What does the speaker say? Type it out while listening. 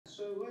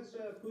So let's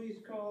please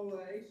call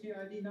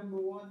HCID number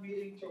 1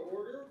 meeting to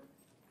order.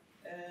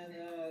 And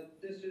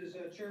this is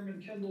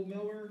Chairman Kendall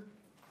Miller.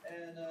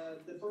 And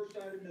the first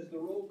item is the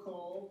roll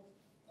call.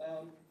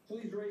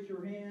 Please raise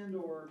your hand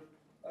or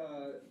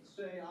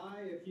say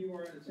aye if you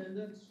are in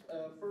attendance.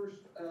 First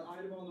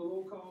item on the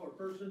roll call or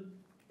person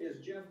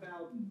is Jeff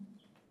Bowden.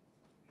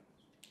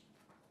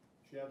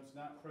 Jeff's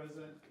not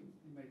present.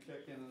 You may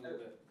check in a little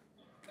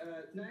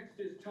bit. Next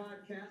is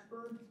Todd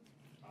Casper.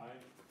 Aye.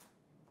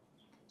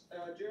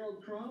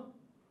 Gerald Crump.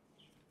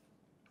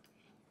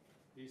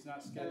 He's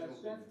not scheduled.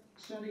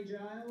 Sonny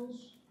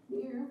Giles.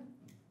 Here.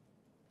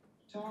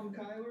 Tom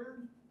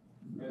Kyler.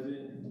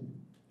 Present.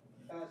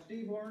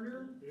 Steve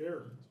Lerner.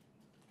 Here.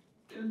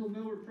 Kendall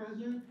Miller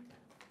present.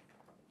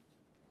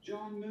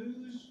 John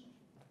Moose.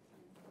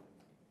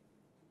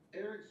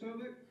 Eric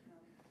Sovic.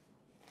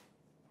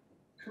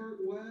 Kurt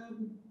Webb.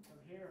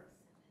 I'm here.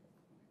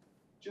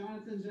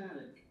 Jonathan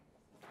Zadig.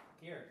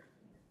 Here.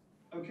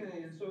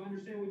 Okay, and so I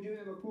understand we do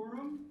have a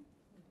quorum.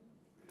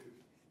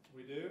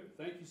 We do?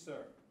 Thank you,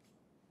 sir.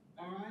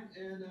 All right,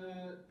 and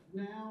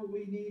now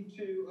we need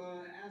to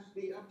ask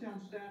the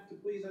Uptown staff to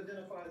please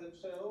identify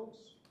themselves.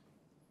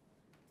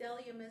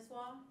 Delia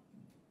Miswal.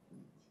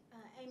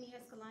 Amy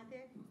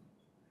Escalante.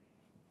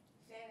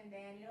 Shannon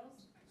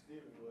Daniels.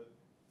 Stephen Wood.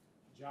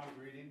 John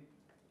Greeting.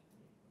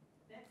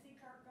 Betsy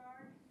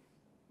Kirkgard.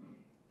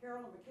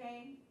 Carol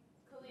McCain.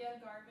 Kalia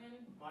Garvin.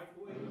 Mike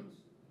Williams.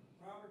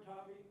 Robert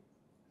Toppy.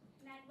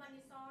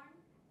 Nagwani Sarn.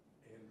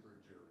 Andrew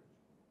Jury.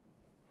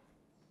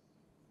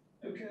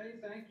 Okay,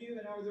 thank you.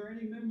 And are there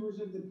any members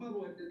of the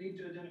public that need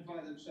to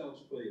identify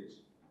themselves, please?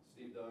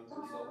 Steve Dunn,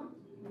 consultant.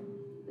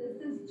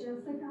 This is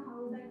Jessica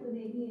Howbeck with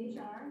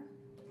ABHR.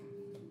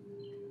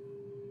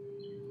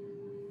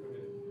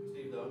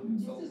 Steve Dunn,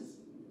 consultant.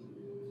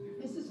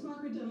 This is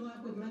Margaret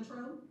Dunlap with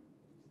Metro.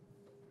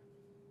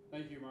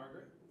 Thank you,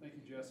 Margaret. Thank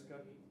you,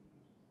 Jessica.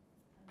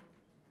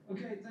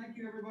 Okay, thank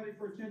you everybody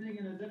for attending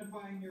and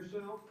identifying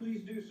yourself.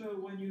 Please do so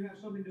when you have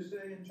something to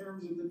say in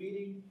terms of the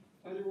meeting.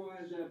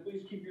 Otherwise,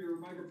 please keep your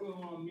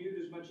microphone on mute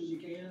as much as you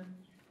can.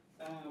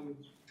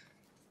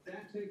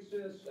 That takes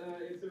us,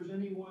 if there's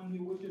anyone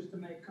who wishes to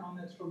make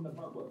comments from the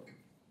public.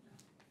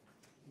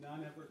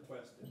 None have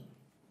requested.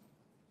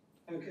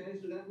 Okay,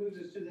 so that moves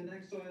us to the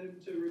next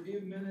item, to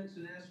review minutes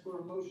and ask for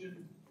a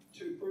motion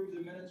to approve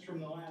the minutes from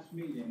the last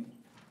meeting.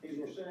 These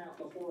were sent out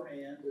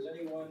beforehand. Does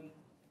anyone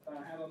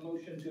have a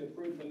motion to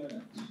approve the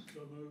minutes?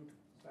 So moved.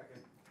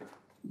 Second.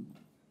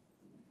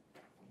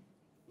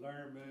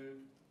 Lerner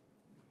moved.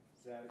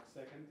 Zadig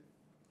second.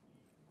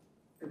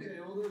 Okay,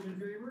 all those in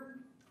favor?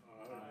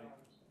 Aye.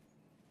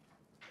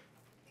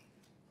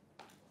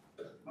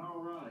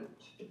 All right.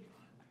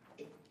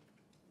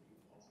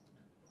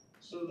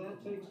 So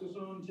that takes us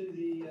on to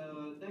the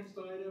next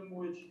item,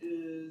 which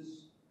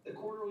is the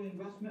quarterly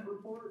investment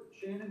report.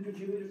 Shannon, could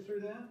you lead us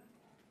through that?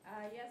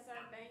 Yes,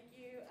 sir, thank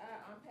you.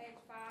 On page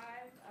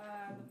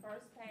 5, the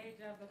first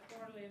page of the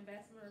quarterly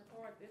investment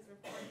report, this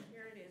reporting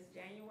period is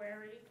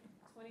January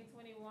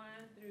 2021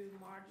 through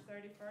March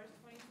 31st,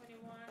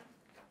 2021.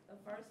 The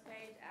first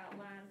page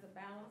outlines the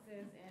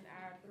balances in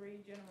our 3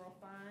 general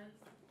funds.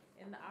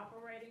 In the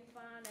operating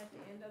fund, at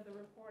the end of the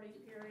reporting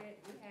period,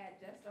 we had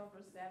just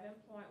over $7.1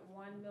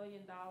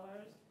 million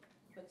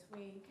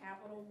between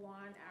Capital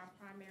One, our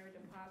primary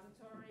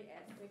depository,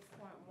 at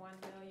 $6.1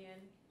 million,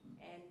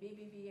 and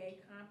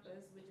BBVA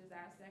Compass, which is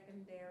our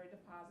secondary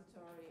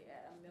depository,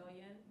 at $1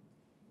 million.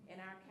 In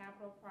our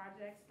capital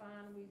projects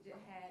fund, we just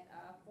had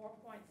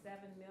 $4.7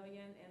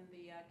 million in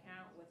the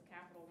account with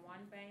Capital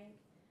One Bank,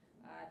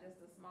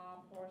 just a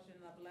small portion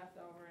of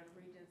leftover in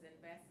Regions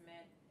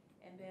Investment.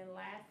 And then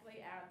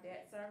lastly, our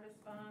debt service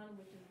fund,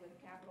 which is with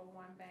Capital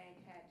One Bank,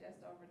 had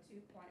just over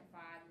 $2.5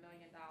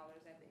 million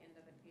at the end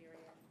of the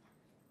period.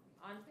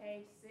 On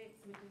page 6,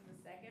 which is the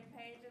second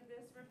page of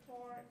this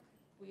report,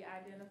 we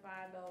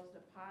identify those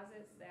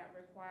deposits that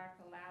require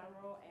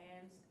collateral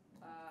and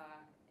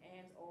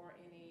or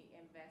any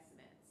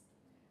investments.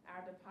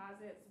 Our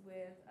deposits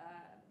with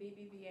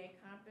BBVA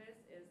Compass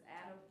is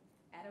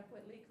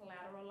adequately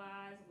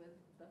collateralized with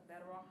the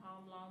Federal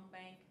Home Loan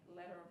Bank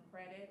letter of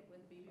credit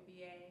with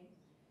BBVA.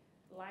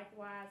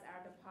 Likewise,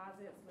 our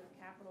deposits with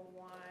Capital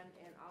One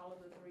and all of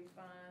the 3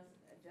 funds,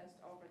 just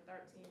over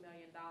 $13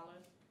 million,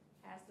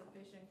 has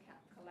sufficient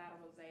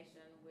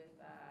collateralization with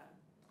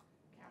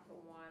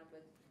Capital One,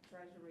 with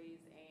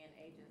treasuries and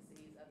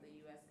agencies of the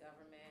U.S.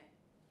 government.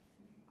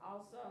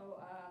 Also,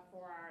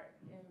 for our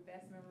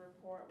investment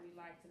report, we'd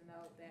like to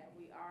note that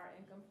we are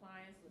in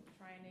compliance with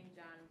training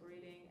John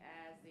Breeding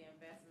as the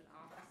investment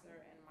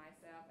officer and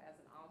myself as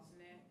an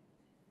alternate.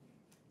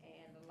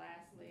 And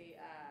lastly,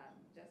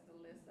 just a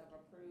list of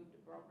approved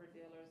broker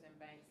dealers and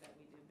banks that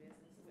we do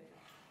business with.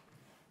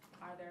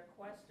 Are there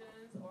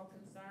questions or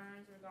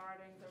concerns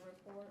regarding the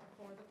report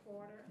for the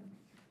quarter?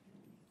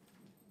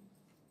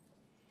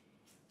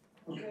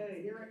 Okay,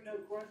 hearing no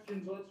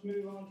questions, let's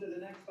move on to the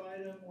next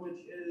item,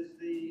 which is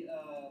the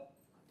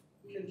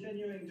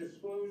continuing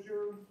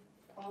disclosure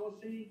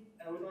policy.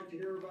 I would like to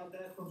hear about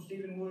that from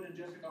Stephen Wood and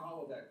Jessica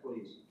Howbeck,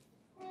 please.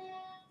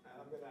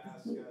 I'm going to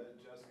ask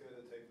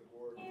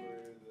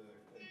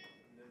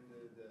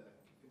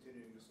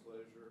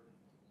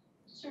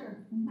Sure,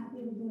 I'm happy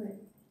to do it.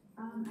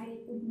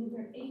 If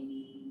either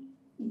Amy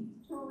is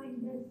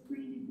controlling the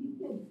screen, if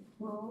you could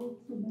scroll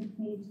to the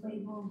page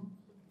labeled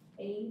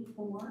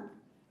A4.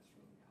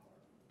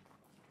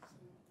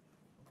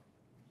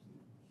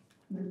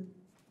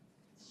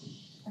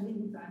 I think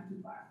you've gone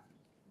too far.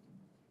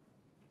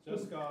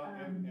 Jessica,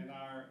 in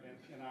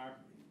our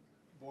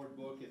board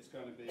book, it's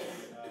gonna be,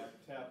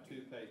 tab 2,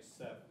 page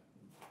 7.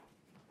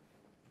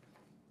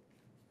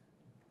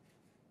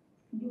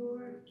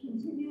 Your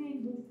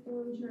continuing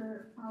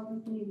disclosure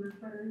policy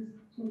refers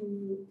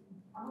to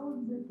all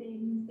of the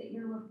things that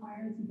you're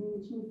required to do,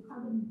 that you have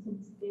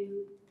covenanted to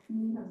do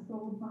when you have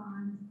sold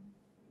bonds,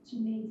 to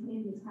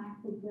maintain the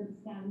tax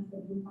exempt status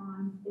of the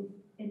bonds. It's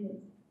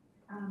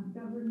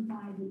governed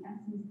by the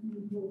SEC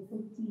Rule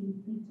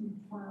 15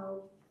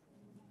 C212.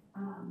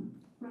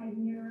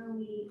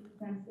 Primarily,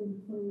 that's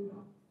include,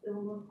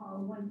 you'll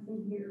recall, once a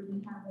year,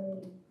 we have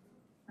a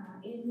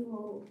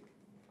annual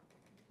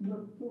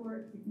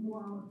report that you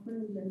all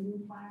approve and we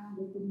file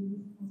with the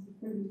Municipal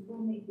Securities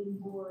Rulemaking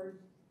Board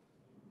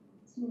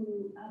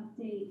to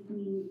update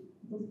the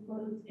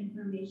disclosed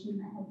information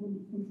that has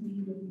been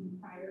contained in the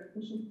prior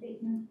official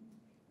statement,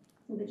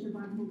 so that your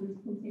bondholders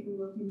can take a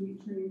look and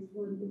make sure you're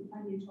still in good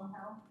financial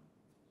health.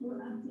 We're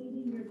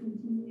updating your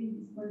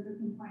continuing disclosure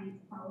compliance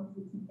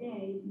policy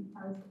today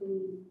because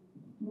the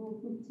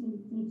Rule 15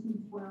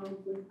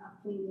 C212 was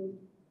updated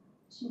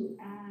to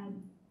add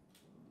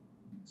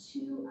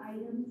 2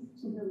 items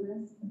to the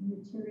list of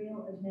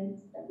material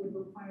events that would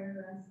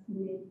require us to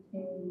make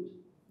a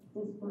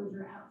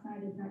disclosure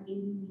outside of that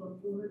annual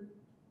report.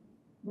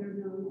 They're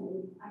known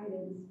as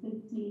items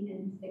 15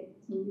 and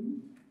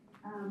 16.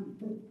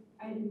 The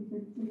item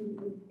 15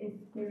 is if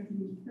there's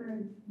an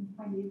incurrence in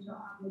financial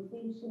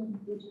obligations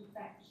which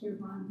affects your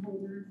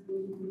bondholders, we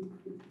would need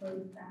to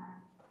disclose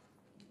that.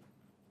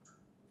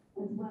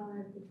 As well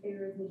as if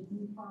there is a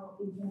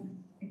default event,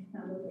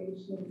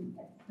 acceleration,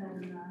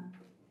 etc.,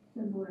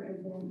 similar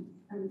events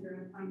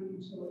under a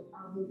financial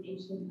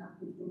obligation of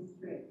the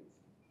district,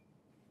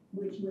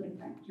 which would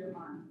affect your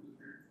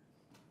bondholders.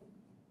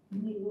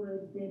 We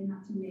would then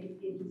have to make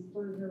a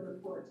disclosure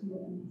report to the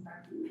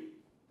MSRB.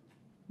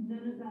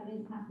 None of that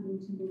is happening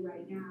to you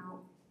right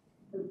now.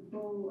 The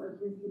goal of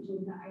this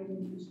agenda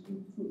item is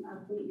to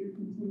update your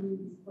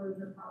continuing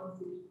disclosure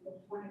policy to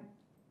reflect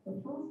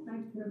the full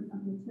spectrum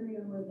of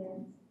material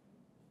events.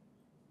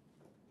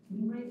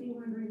 You might be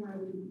wondering why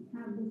we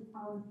have this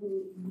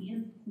policy, and the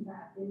answer to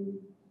that is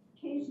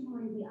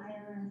occasionally the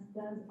IRS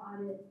does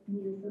audit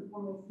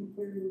municipal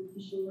securities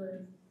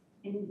issuers,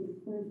 and it is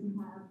good to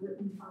have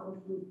written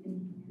policies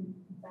in hand.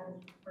 That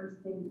is the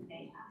first thing that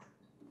they ask.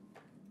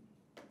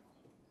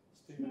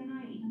 Can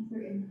I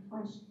answer any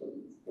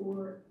questions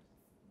or?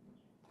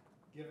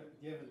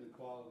 Given the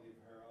quality of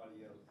her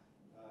audio,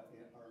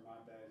 or my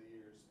bad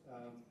ears,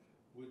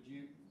 would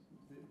you,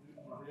 the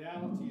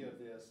reality of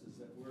this is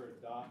that we're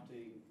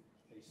adopting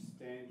a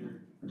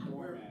standard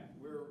format,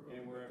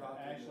 and we're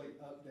actually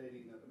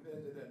updating the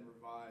Amended and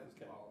revised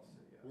Okay.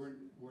 policy, yes.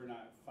 We're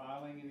not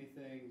filing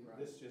anything. Right.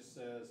 This just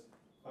says,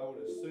 I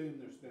would assume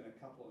there's been a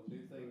couple of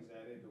new things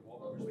added to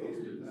what we're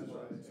supposed to That's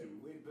right. disclose. And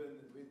we've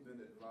been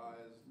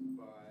advised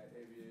by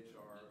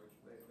ABHR, which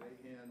they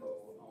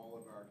handle all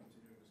of our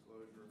continuing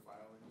disclosure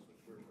filings, which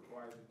we're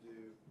required to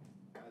do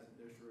as an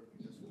issuer of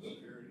municipal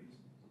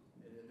securities.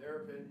 And in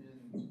their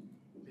opinion,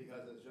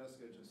 because as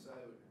Jessica just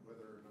said,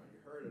 whether or not you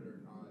heard it or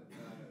not,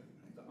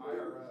 the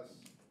IRS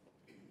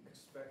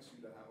expects you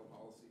to have a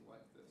policy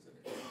like this. And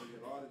if you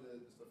get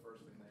audited, it's the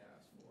first thing they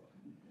ask for.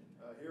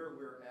 Here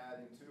we're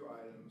adding 2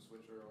 items,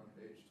 which are on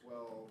page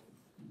 12,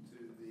 to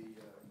the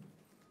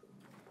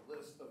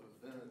list of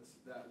events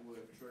that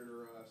would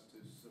trigger us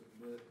to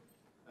submit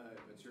a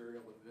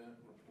material event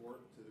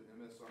report to the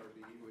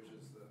MSRB, which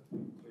is the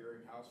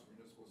clearinghouse for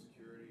municipal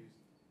securities.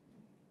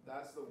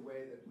 That's the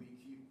way that we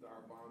keep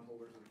our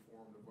bondholders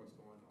informed of what's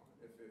going on.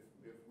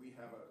 If we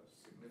have a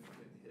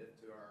significant hit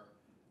to our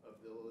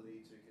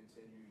ability to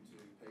continue to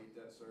pay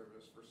debt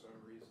service for some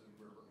reason,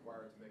 we're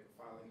required to make a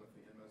filing with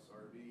the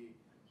MSRB,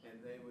 and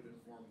they would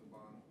inform the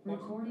bond.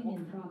 Recording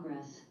in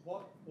progress.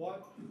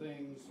 What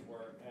things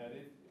were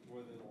added?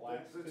 Were the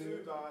last The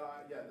two?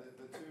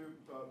 two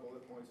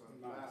bullet points on,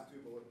 the last 2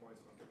 bullet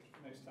points on page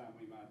 12. Next time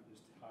we might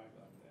just highlight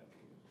that.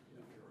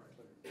 Yeah, you're right.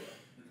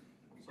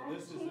 So I've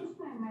this is, changed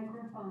my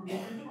microphone. Does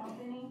it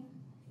help any?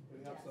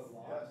 it helps a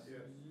lot.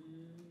 Yes.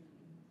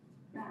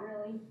 Not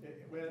really.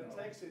 Well, it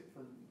takes it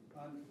from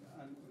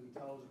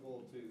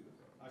unintelligible to,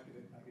 I could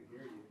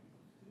hear you.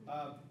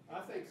 I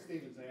think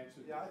Stephen's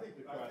answered Yeah, I the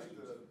think questions.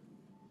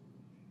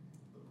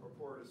 the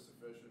report is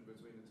sufficient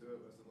between the 2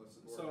 of us, unless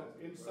the board So has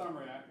any in questions.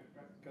 summary,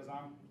 because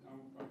I'm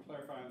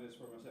clarifying this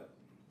for myself,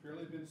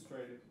 purely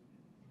administrative,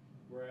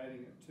 we're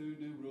adding 2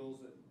 new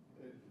rules that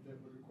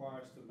would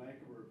require us to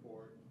make a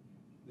report.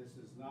 This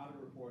is not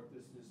a report,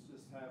 this is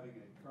just having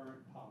a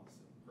current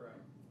policy. Correct.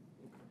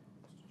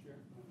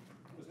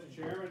 Mr.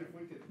 Chairman,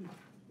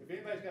 if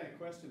anybody's got any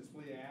questions,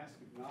 please ask.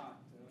 If not,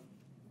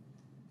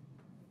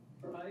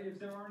 If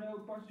there are no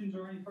questions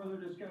or any further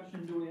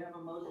discussion, do we have a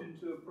motion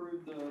to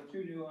approve the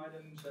two new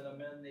items and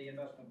amend the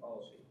investment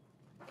policy?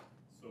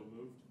 So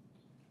moved.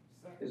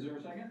 Is there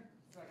a second?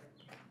 Second.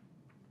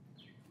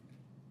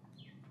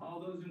 All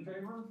those in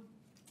favor?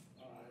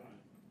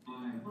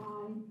 Aye.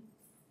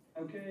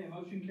 Okay,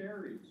 motion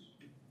carries.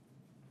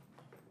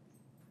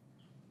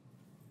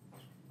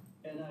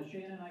 And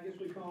Shannon, I guess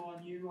we call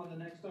on you on the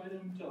next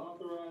item to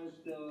authorize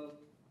the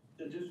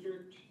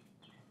district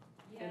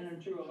Yes, enter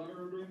into a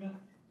letter agreement.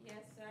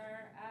 yes,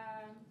 sir.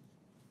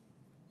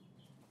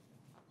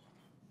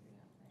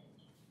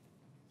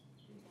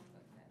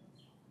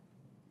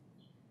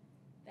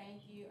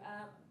 Thank you.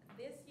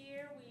 This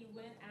year, we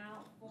went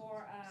out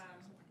for,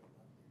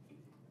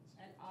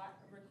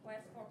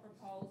 request for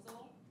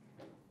proposal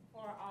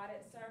for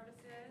audit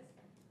services.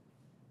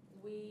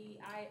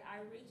 I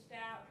reached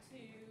out to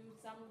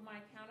some of my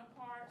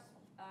counterparts,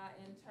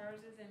 in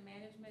TERS's and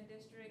Management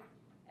District,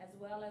 as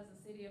well as the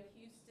City of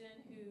Houston,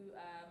 who,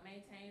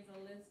 maintains a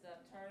list of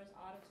TERS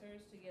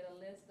auditors to get a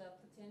list of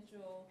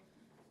potential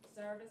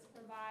service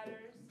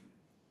providers.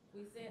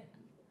 We sent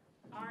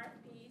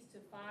RFPs to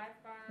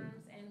 5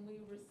 firms and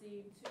we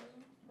received 2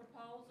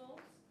 proposals.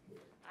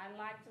 I'd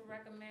like to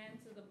recommend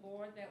to the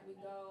board that we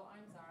go,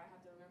 I'm sorry, I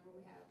have to remember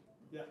we have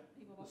Yeah,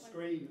 people. the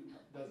screen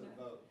doesn't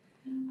vote.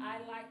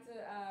 I'd like to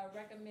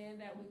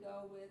recommend that we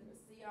go with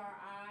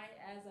CRI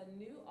as a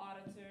new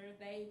auditor.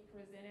 They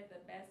presented the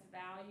best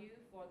value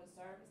for the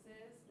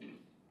services,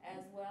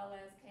 as well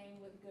as came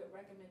with good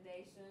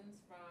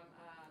recommendations from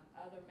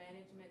other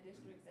management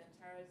districts and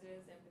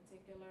TERS's. In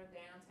particular,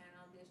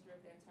 Downtown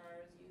District and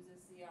TERS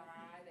uses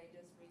CRI. They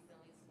just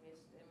recently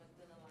switched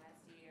within the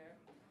last year,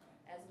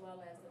 as well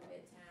as the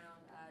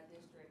Midtown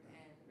District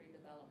and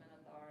Redevelopment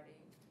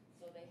Authority.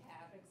 So they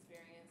have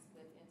experience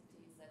with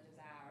entities such as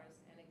ours,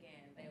 and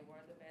again, they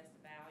were the best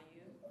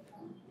value.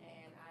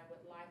 And I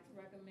would like to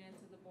recommend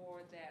to the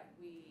board that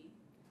we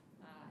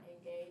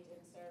engage in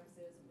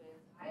services with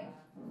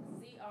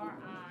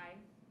CRI.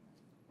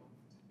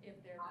 If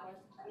there are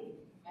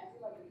questions,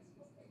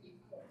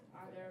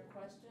 are there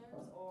questions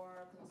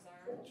or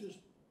concerns? Just,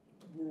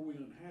 were we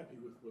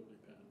unhappy with Whitley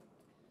Penn?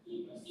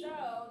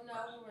 So,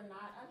 no, we're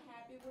not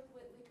unhappy with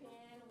Whitley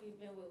Penn. We've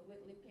been with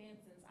Whitley Penn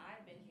since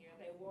I've been here.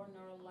 They were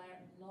Noel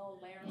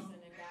Larison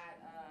and got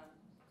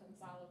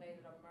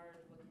consolidated or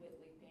merged with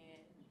Whitley Penn.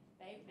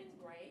 They've been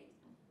great.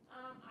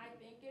 I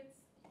think it's,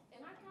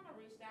 and I kind of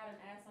reached out and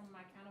asked some of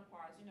my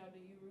counterparts, do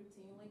you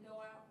routinely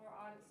go out for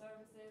audit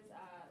services?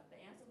 The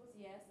answer was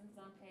yes in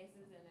some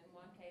cases, and in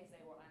one case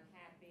they were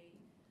unhappy.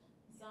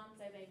 Some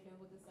say they've been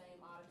with the same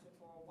auditor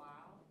for a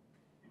while.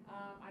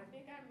 I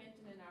think I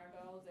mentioned in our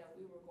goals that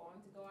we were going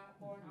to go out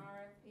for an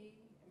RFP.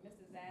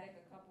 Mr. Zadig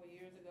a couple of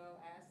years ago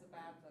asked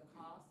about the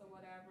cost or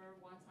whatever.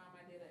 One time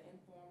I did an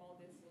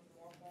informal, this was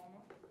more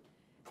formal.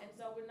 And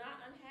so we're not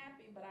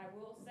unhappy, but I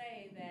will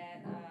say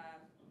that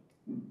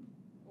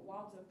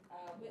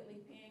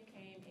Whitley Penn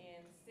came in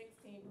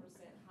 16%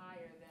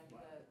 higher than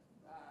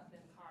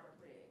than Carter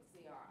Briggs,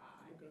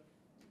 CRI. Okay.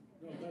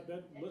 No,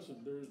 listen,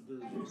 there's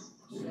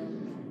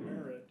some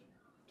merit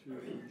to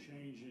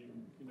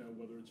changing,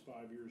 whether it's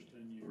 5 years,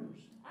 10 years.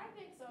 I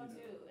think so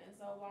too, and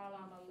so while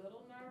I'm a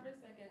little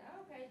nervous, thinking,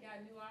 okay,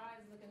 got new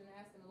eyes looking and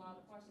asking a lot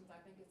of questions, I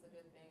think it's a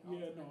good thing.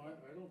 Yeah, no, I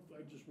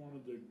just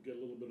wanted to get a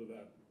little bit of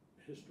that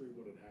history,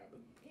 what had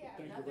happened. Yeah,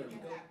 Thank you nothing very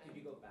has much. happened. Did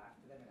you go back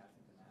to them and ask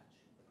them to match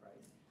the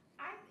price?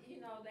 I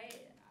didn't think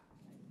to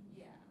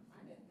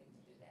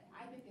do that.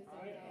 I think it's I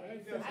okay.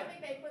 guess I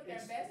think they put their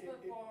it's- best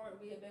foot it- forward.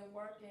 We have been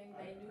working.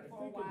 They knew I for a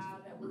think it's-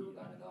 while that we were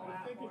gonna go I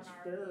out think for an it's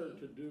RFP. fair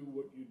to do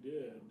what you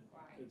did.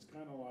 Right. It's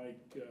kind of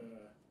like,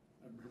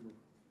 I remember,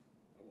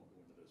 I won't go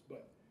into this,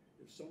 but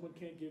if someone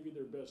can't give you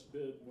their best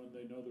bid when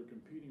they know they're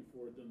competing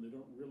for it, then they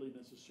don't really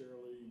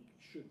necessarily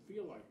should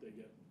feel like they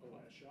get a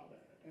last shot at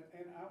it.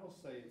 And I will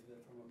say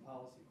that from a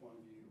policy point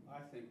of view, I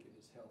think it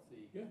is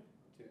healthy Yeah.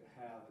 to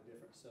have a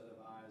different set of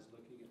eyes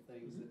looking at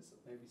things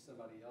that maybe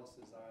somebody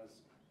else's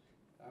eyes,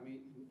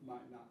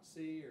 might not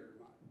see or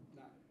might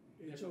not.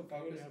 It's different okay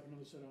focus. to have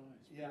another set of eyes.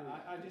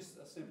 Yeah, I just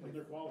simply. When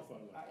they're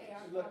qualified like They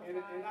are Look, and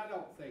qualified. I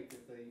don't think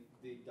that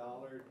the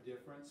dollar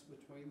difference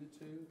between the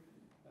two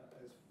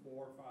is $4,000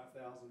 or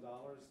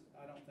 $5,000.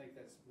 I don't think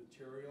that's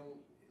material.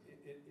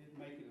 It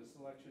making a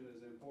selection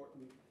as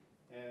important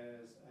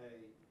as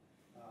as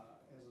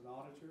an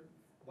auditor.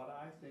 But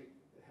I think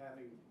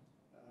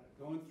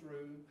going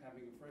through,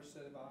 having a fresh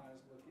set of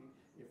eyes looking,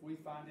 if we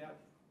find out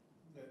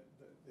that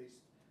these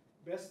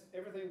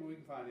everything we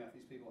can find out,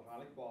 these people are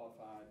highly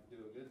qualified, do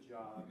a good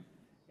job,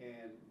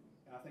 and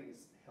I think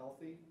it's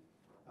healthy.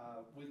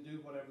 We do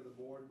whatever the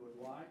board would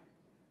like,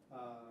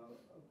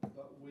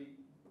 but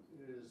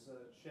it is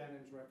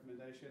Shannon's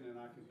recommendation, and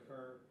I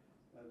concur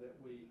that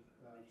we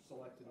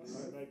selected I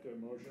this. make a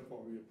motion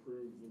that we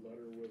approve the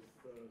letter with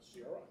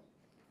CRI.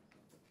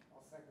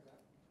 I'll second that.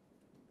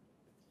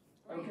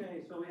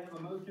 Okay, so we have a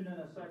motion and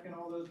a second.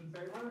 All those in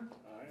favor?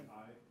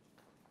 Aye.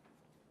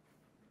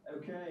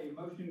 Okay,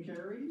 motion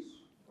carries.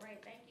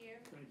 Great, thank you.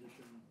 Thank you,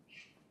 Shannon.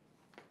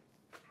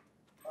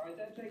 All right,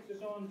 that takes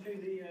us on to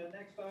the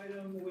next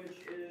item, which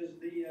is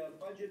the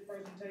budget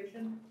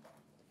presentation.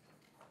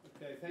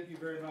 Okay, thank you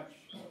very much,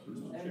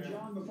 Mr. And Chairman.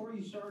 John, before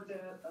you start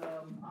that,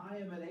 I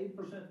am at 8%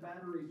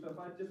 battery, so if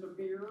I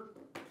disappear,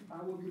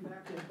 I will be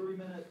back in 3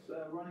 minutes,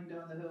 running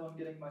down the hill and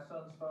getting my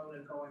son's phone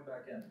and calling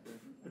back in.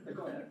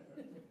 Go ahead.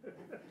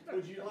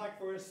 Would you like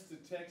for us to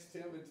text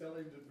him and tell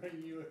him to bring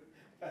you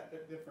a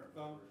different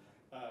phone?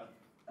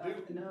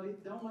 No,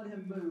 don't let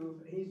him move.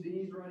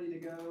 He's ready to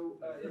go,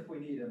 if we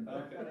need him.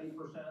 I've got 8%, and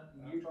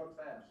you talk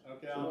fast.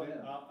 Okay, So go I'll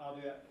ahead.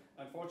 do that.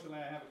 Unfortunately,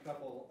 I have a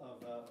couple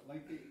of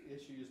lengthy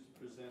issues to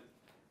present,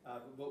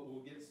 but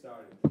we'll get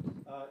started.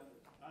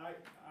 I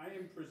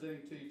am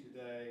presenting to you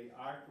today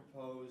our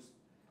proposed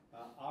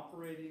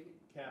operating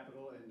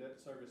capital and debt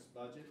service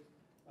budget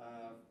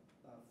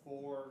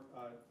for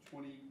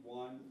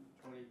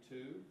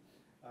 21-22.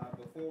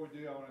 Before we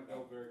do, I want to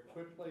go very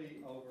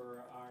quickly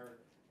over our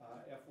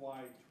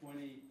FY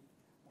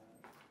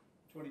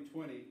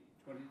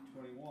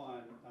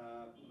 2020-2021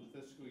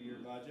 fiscal year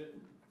budget.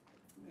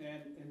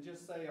 And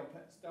just say,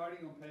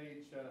 starting on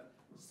page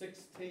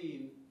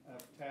 16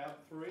 of tab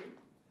 3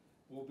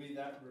 will be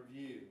that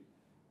review.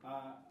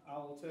 I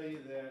will tell you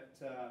that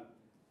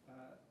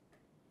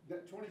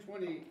that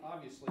 2020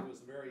 obviously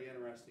was a very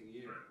interesting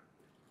year.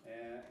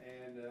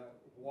 And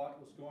what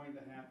was going to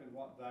happen,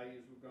 what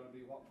values were going to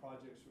be, what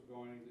projects were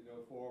going to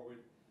go forward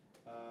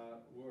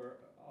were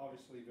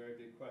obviously very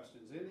big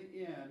questions. In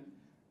the end,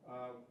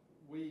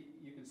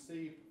 you can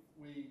see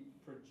we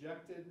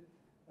projected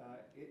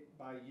it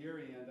by year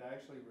end to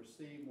actually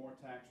receive more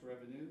tax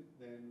revenue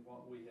than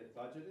what we had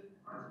budgeted.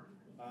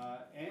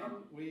 And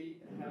we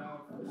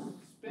have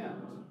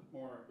spent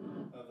more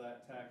of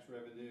that tax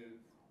revenue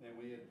than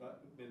we had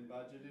been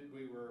budgeted.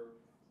 We were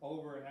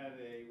had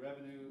a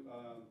revenue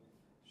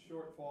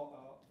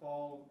shortfall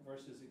fall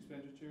versus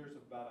expenditures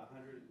of about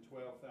 $112,000,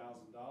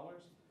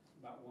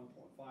 about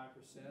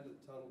 1.5% of the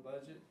total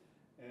budget.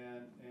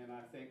 And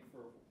I think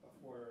for an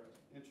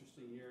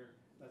interesting year,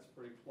 that's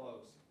pretty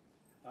close.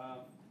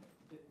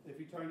 If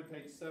you turn to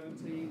page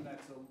 17,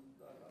 that's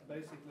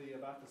basically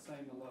about the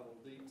same level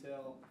of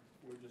detail.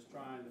 We're just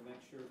trying to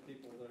make sure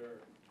people that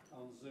are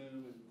on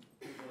Zoom and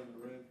people in the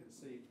room can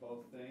see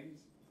both things.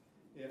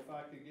 If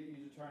I could get you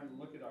to turn and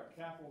look at our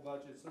capital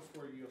budgets, that's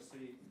where you'll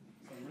see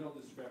some real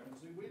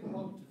discrepancy. We'd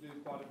hoped to do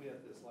quite a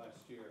bit this last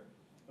year,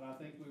 but I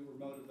think we were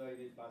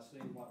motivated by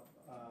seeing what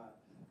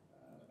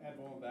ad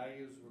valorem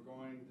values were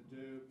going to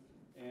do,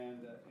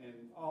 and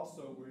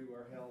also we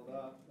were held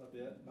up a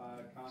bit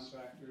by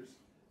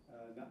contractors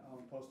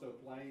on Post Oak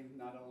Lane,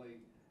 not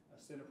only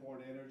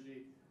Centerpoint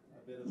Energy,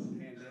 a bit of the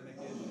pandemic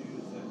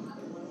issues that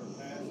were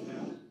passed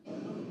now.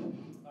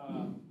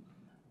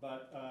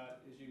 But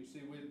as you can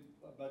see, we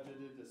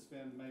budgeted to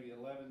spend maybe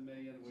 11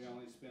 million. We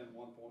only spent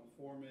 1.4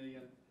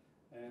 million,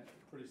 and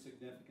pretty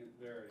significant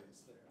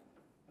variance there.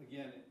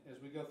 Again, as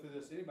we go through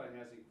this, anybody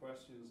has any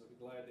questions, I'd be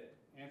glad to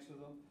answer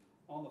them.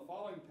 On the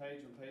following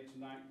page, on page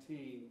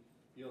 19,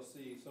 you'll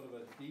see sort of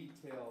a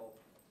detailed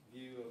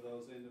view of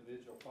those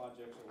individual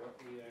projects or what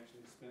we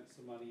actually spent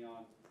some money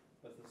on.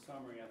 But the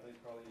summary, I think,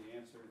 probably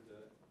answered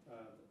the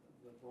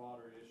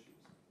broader issues.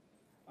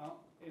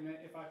 And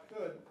if I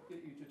could get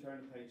you to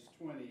turn to page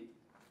 20,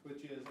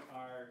 which is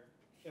our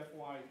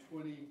FY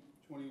 2021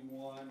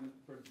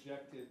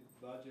 projected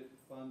budget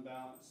fund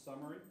balance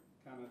summary,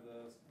 kind of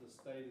the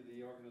state of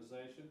the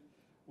organization.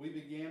 We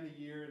began the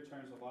year in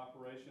terms of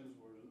operations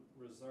with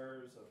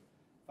reserves of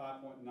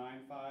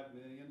 5.95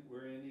 million.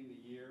 We're ending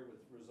the year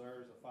with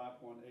reserves of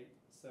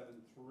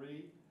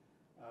 5.873,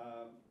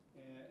 and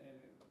it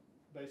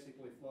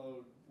basically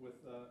flowed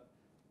with a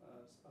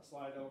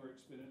slight over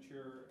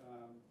expenditure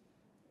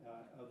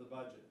of the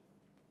budget.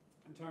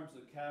 In terms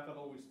of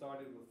capital, we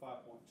started with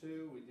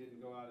 5.2. We didn't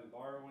go out and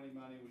borrow any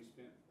money. We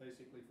spent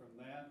basically from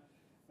that.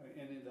 We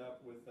ended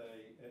up with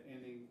a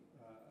ending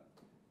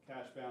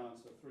cash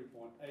balance of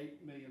 $3.8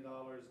 million.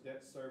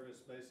 Debt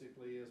service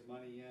basically is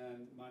money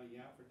in, money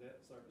out for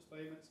debt service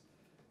payments.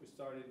 We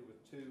started with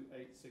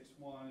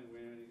 2,861 and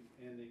we're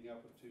ending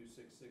up with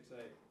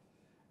 2,668.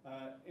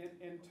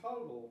 In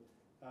total,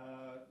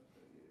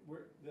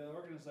 the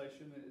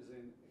organization is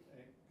in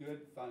a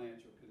good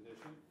financial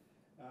condition.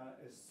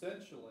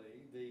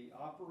 Essentially, the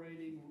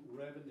operating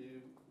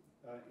revenue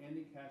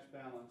ending cash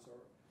balance,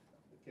 or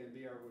can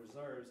be our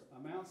reserves,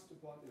 amounts to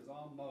what is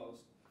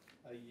almost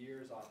a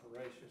year's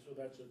operation. So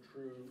that's a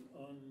true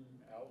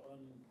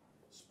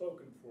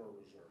unspoken for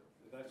reserve.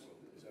 That's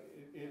Is that-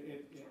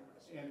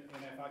 and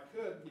if I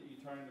could get you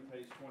turned to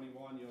page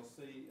 21, you'll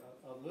see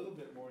a little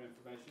bit more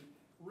information.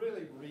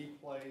 Really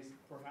replays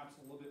perhaps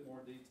a little bit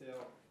more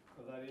detail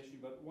of that issue.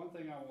 But one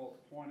thing I will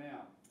point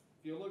out,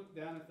 if you look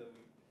down at the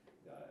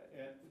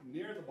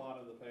near the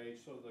bottom of the page,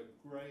 so the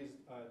gray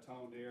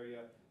toned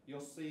area, you'll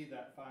see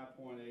that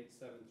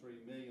 5.873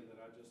 million that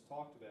I just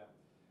talked about.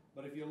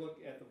 But if you look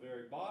at the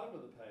very bottom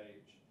of the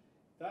page,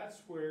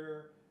 that's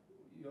where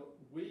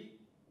we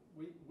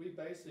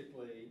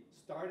basically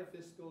start a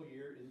fiscal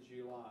year in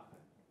July,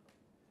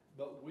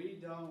 but we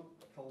don't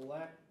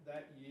collect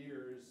that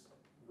year's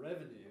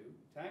revenue,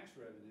 tax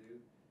revenue,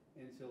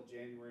 until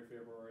January,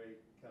 February,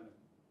 kind of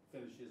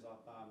finishes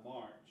off by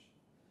March.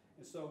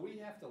 And so we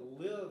have to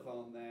live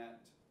on that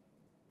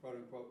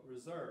quote-unquote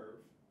reserve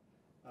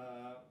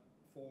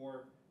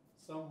for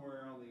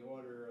somewhere on the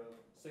order of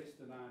 6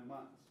 to 9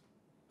 months.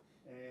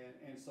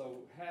 And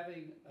so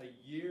having a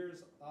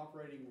year's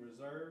operating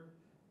reserve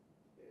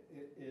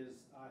is,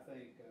 I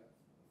think,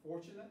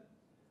 fortunate,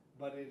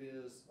 but it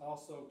is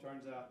also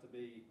turns out to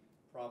be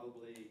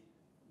probably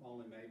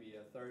only maybe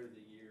a third of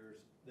the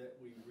years that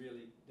we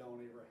really don't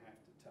ever have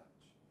to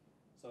touch.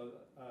 So,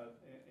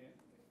 and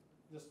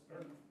just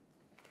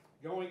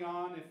going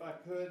on, if I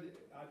could,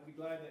 I'd be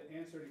glad to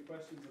answer any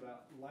questions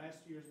about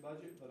last year's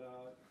budget, but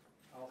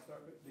I'll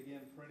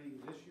begin printing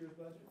this year's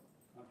budget.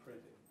 I'm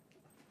printing.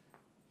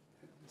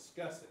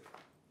 Discussing.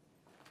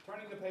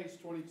 Turning to page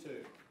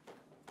 22.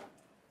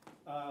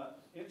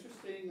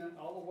 Interesting,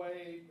 all the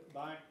way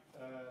back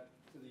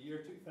to the year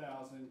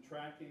 2000,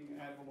 tracking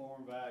ad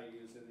valorem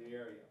values in the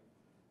area.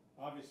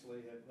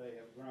 Obviously, they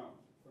have grown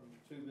from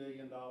 $2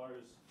 billion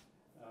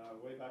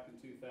way back in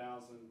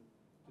 2000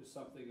 to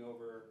something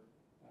over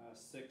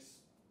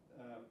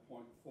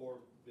 6.4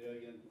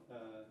 billion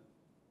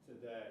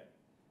today.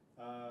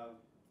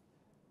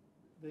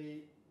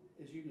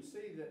 As you can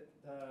see that,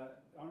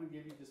 I'm going to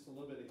give you just a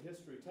little bit of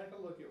history. Take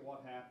a look at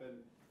what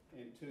happened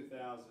in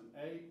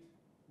 2008,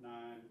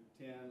 9,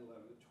 10,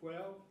 11,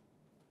 12.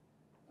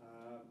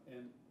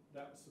 And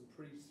that was some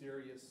pretty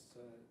serious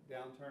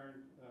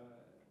downturn.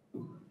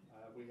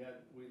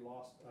 We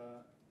lost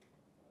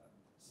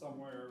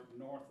somewhere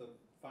north of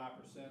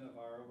 5% of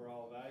our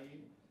overall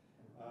value,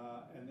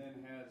 and then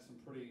had some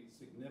pretty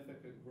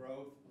significant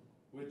growth,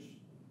 which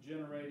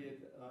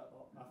generated,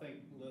 I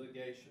think,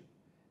 litigation.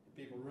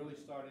 People really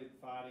started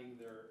fighting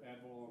their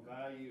ad valorem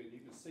value, and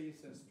you can see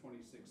since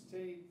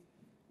 2016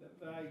 that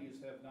values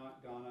have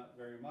not gone up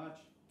very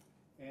much.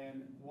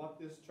 And what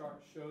this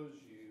chart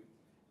shows you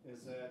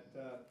is that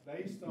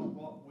based on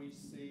what we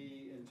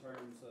see in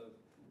terms of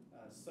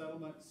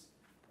settlements,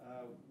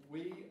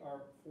 we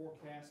are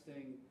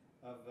forecasting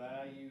a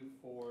value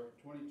for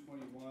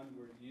 2021.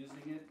 We're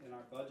using it in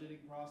our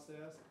budgeting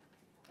process,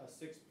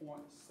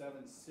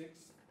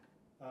 $6.76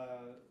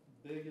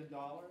 billion.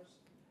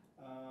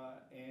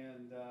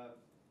 And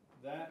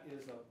that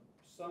is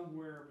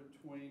somewhere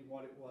between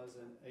what it was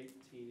in 18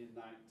 and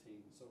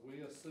 19. So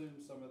we assume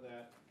some of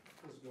that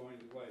is going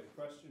away. The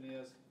question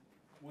is,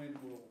 when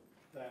will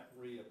that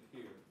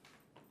reappear?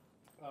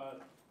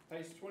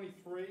 Page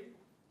 23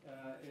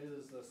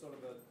 is sort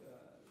of the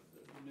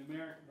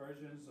numeric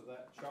versions of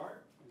that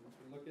chart. And you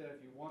can look at it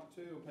if you want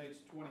to. On page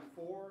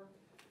 24,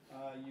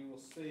 you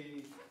will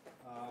see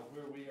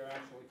where we are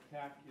actually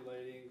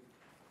calculating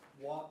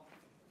what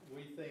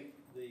we think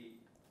the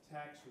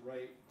tax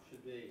rate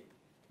should be.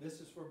 This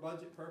is for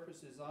budget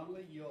purposes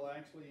only. You'll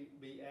actually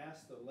be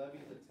asked to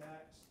levy the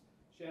tax,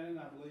 Shannon,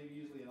 I believe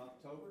usually in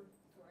October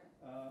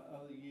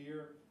of the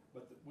year,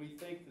 but we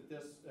think that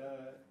this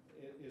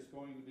is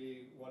going to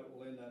be what it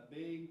will end up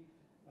being.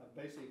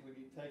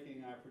 Basically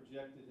taking our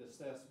projected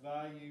assessed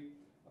value,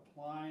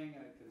 applying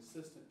a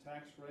consistent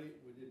tax rate.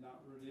 We did not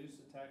reduce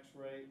the tax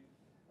rate,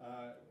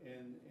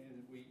 and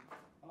we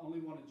only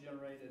want to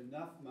generate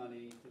enough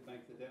money to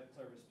make the debt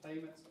service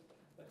payments.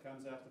 That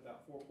comes out to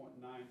about 4.9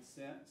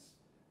 cents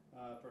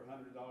per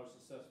 $100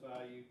 assessed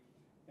value.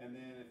 And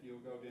then if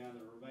you'll go down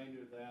the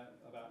remainder of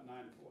that, about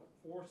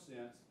 9.4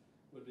 cents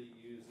would be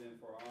used in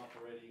for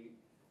operating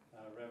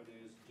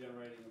revenues,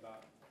 generating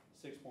about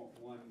 $6.1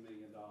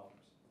 million.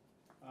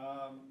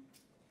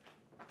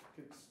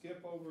 Could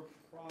skip over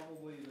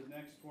probably the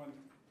next one,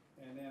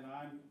 and then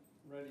I'm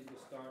ready to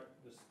start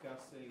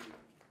discussing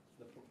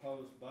the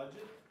proposed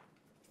budget.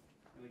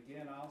 And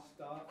again, I'll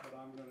stop, but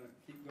I'm going to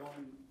keep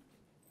going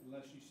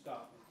unless you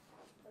stop me.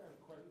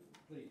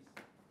 Please.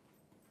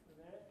 Are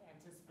they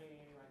anticipating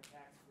any like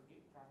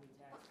property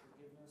tax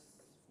forgiveness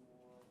for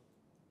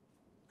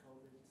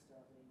COVID and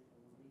stuff, any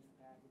relief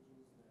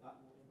packages that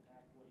will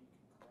impact what you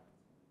can collect?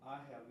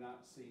 I have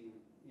not seen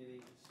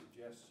any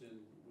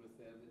suggestion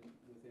within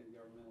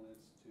governmental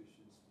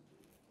institutions to do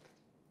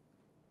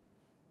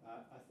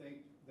that. I think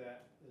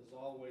that is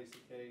always the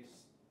case.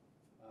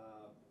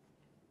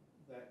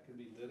 That can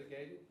be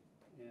litigated,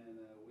 and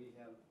we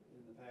have in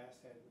the past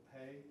had to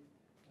pay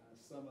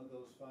some of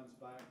those funds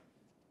back,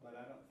 but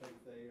I don't think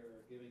they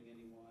are giving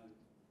anyone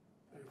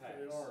a pass.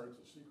 If they are,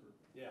 it's a secret.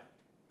 Yeah,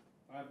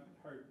 I've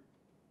heard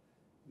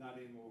not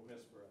any more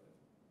whisper of it.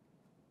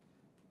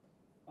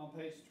 On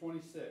page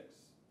 26,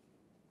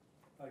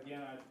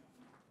 again, I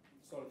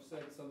sort of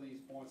said some of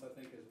these points I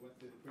think as went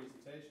through the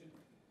presentation.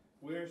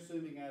 We're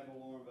assuming ad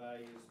valorem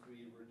values to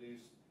be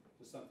reduced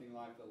to something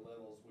like the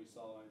levels we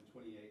saw in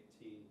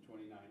 2018,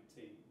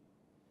 2019.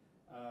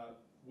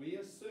 We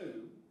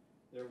assume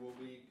there will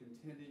be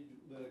continued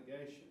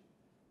litigation.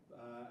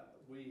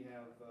 We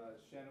have,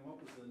 Shannon,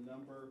 what was the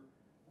number?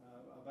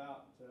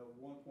 About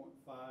 $1.5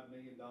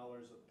 million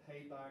of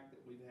payback that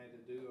we've had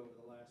to do over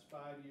the last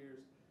 5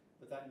 years,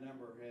 but that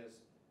number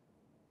has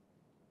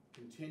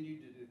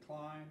continued to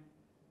decline.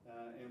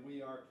 And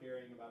we are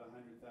carrying about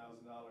 $100,000,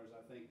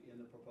 I think, in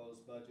the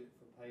proposed budget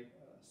for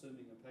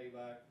assuming a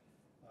payback,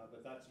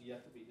 but that's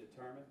yet to be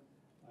determined.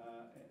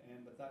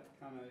 But that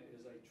kind of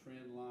is a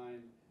trend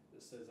line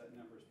that says that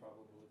number is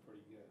probably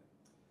pretty good.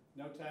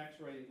 No tax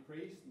rate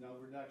increase, no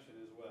reduction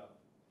as well.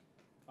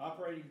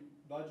 Operating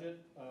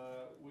budget,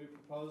 we're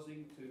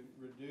proposing to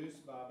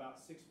reduce by about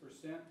 6%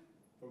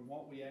 from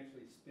what we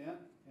actually spent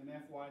in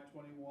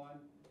FY21,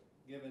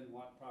 given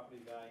what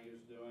property value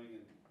is doing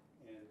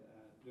and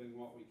doing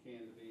what we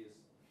can to be as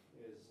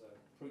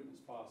prudent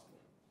as possible.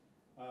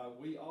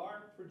 We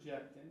are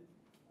projecting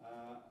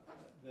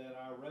that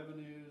our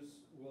revenues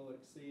will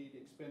exceed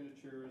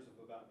expenditures of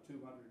about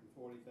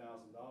 $240,000,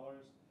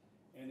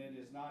 and it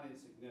is not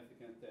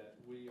insignificant that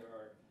we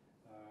are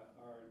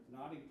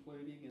not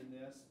including in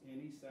this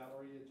any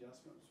salary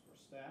adjustments for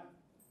staff,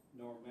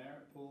 nor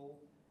merit pool,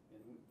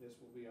 and this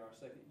will be our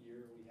second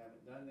year we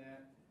haven't done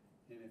that.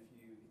 And if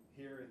you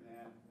hear in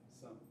that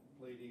some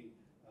pleading,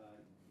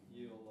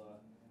 you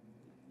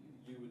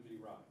would be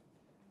right.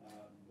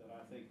 That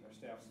I think our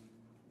staff's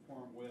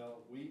perform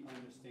well. We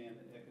understand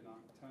the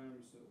economic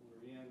terms that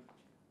we're in,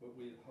 but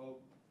we'd hope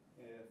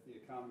if the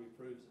economy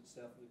proves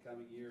itself in the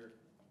coming year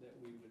that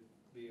we would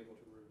be able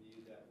to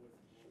review that with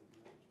the board of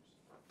managers.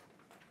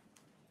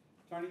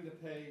 Turning to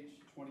page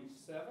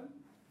 27,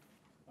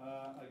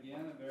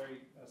 again, a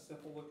very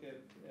simple look at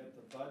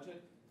the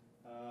budget.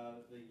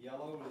 The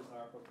yellow is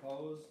our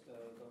proposed.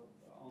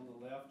 On the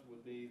left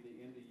would be the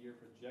end of year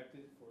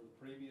projected for the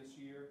previous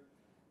year.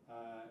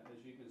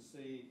 As you can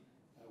see,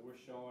 we're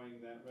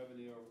showing that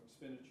revenue over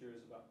expenditure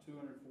is about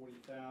 $240,000,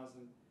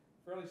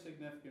 fairly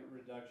significant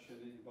reduction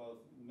in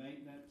both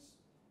maintenance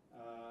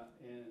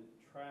and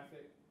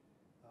traffic.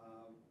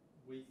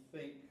 We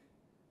think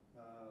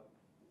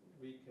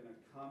we can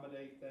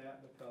accommodate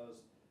that because,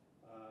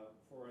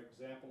 for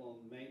example,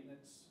 on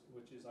maintenance,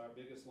 which is our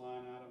biggest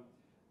line item,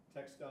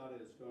 TxDOT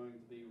is going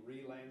to be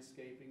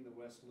re-landscaping the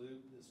West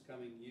Loop this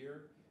coming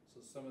year.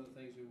 So some of the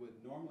things we would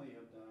normally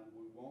have done,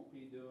 we won't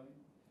be doing.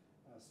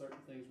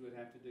 Certain things we'd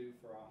have to do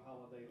for our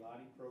holiday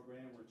lighting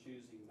program, we're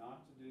choosing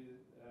not to do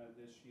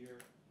this year.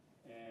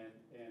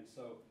 And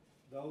so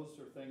those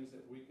are things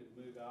that we could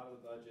move out of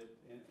the budget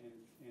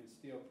and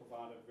still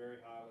provide a very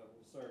high level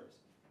of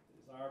service.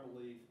 It's our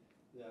belief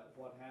that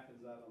what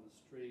happens out on the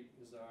street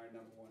is our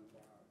 #1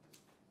 priority,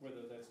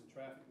 whether that's in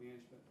traffic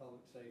management,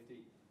 public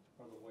safety,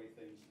 or the way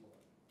things look.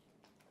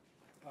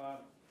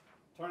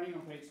 Turning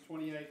on page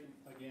 28,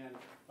 again,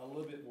 a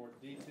little bit more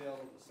detail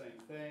of the same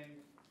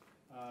thing.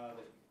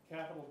 The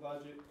capital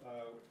budget,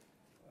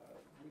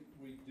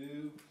 we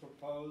do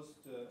propose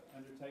to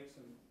undertake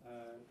some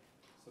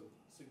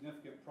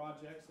significant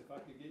projects. If I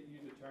could get you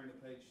to turn to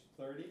page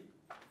 30,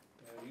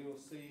 you'll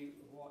see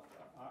what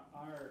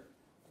our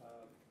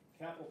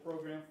capital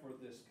program for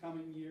this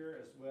coming year,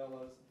 as well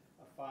as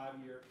a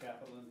 5-year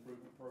capital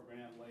improvement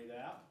program laid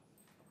out.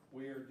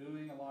 We are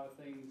doing a lot of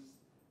things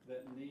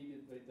that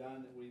needed to be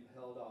done that we've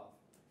held off.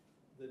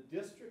 The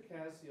district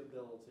has the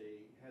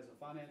ability, has the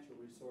financial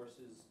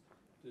resources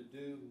to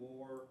do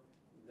more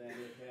than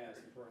it has,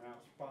 and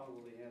perhaps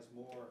probably has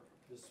more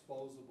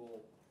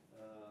disposable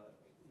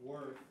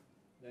worth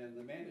than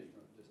the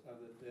management,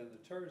 than the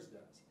TERS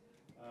does.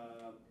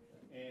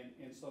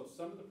 And so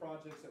some of the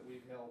projects that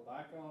we've held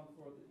back on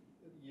for the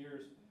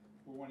years,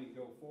 we're wanting to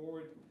go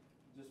forward.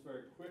 Just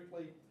very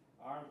quickly,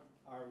 our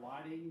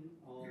lighting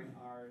on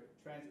our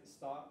transit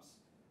stops,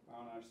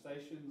 on our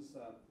stations,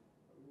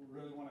 we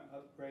really want to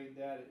upgrade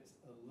that. It's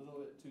a little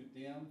bit too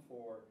dim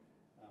for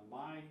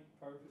my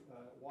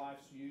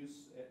wife's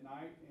use at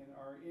night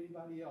or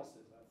anybody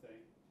else's, I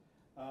think.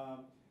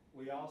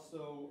 We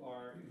also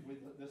are,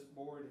 this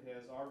board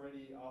has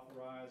already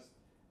authorized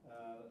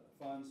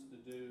funds to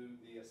do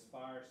the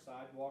Aspire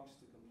sidewalks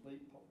to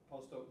complete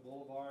Post Oak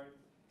Boulevard,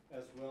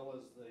 as well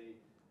as the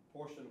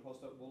portion of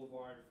Post Oak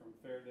Boulevard from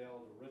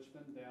Fairdale to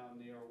Richmond down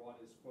near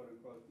what is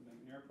quote-unquote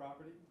McNair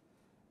property.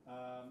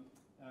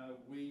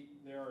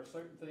 There are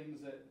certain things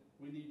that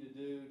we need to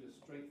do to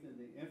strengthen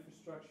the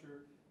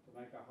infrastructure, to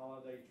make our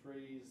holiday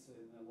trees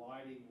and the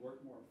lighting work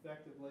more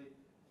effectively.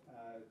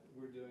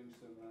 We're doing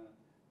some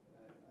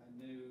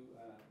new,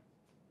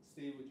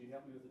 Steve, would you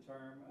help me with the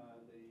term?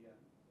 We're doing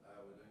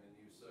a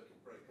new circuit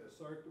breaker.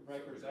 Circuit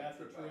breakers at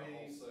the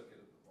trees.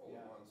 Circuit all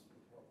at once.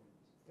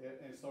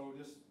 And so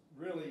just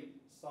really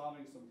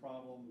solving some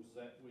problems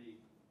that we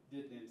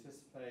didn't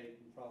anticipate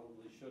and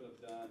probably should have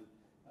done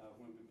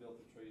when we built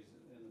the trees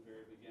in the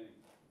very beginning.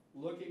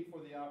 Looking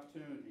for the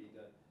opportunity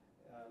to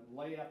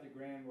lay out the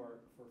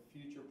groundwork for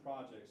future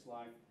projects,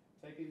 like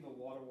taking the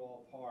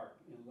Waterwall Park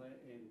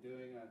and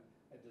doing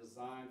a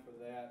design for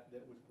that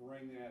would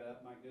bring that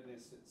up. My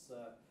goodness, it's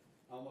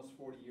almost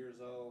 40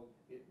 years old.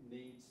 It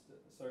needs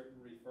certain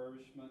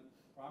refurbishment,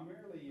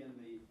 primarily in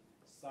the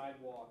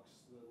sidewalks,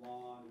 the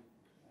lawn,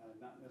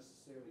 not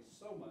necessarily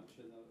so much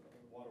in the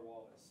water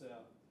wall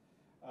itself.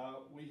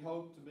 We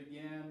hope to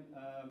begin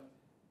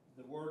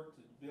the work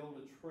to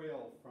build a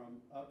trail from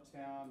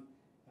uptown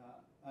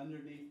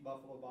underneath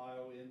Buffalo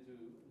Bio into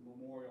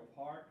Memorial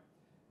Park.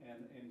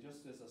 And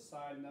just as a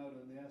side note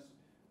on this,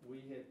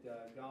 we had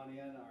gone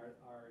in,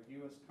 our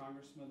U.S.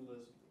 Congressman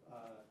Liz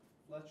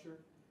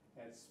Fletcher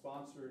had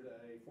sponsored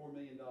a $4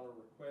 million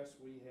request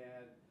we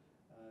had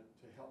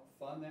to help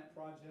fund that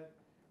project.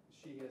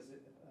 She has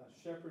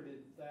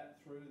shepherded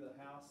that through the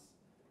House,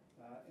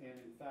 and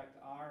in fact,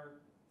 our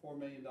 $4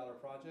 million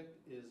project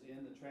is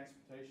in the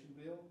transportation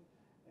bill,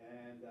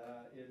 and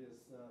it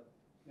is,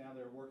 now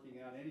they're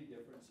working out any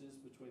differences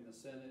between the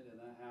Senate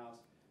and the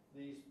House.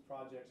 These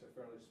projects are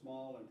fairly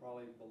small and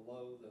probably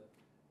below the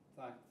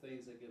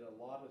things that get a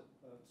lot of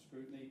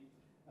scrutiny,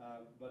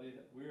 but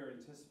we're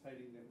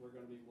anticipating that we're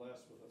going to be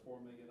blessed with a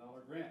 $4 million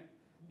grant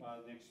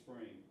by next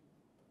spring.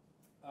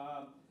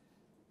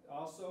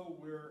 Also,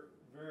 we're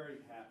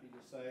very happy to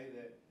say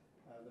that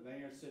the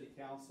Mayor and City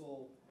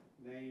Council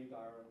named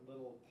our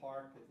little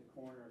park at the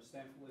corner of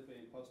San Felipe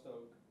and Post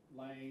Oak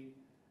Lane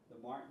the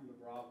Martin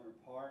DeBrovner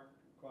Park.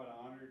 Quite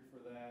honored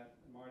for that.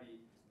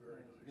 Marty, Very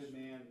nice. good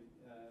man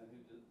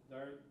who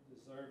deserved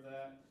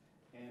that.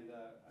 And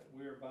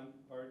we're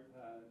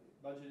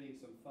budgeting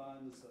some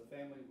funds. The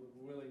family was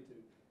willing to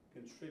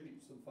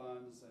contribute some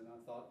funds, and I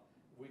thought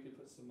we could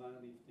put some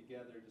money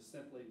together to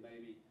simply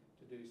maybe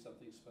to do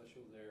something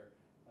special there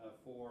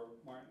for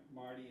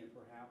Marty, and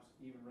perhaps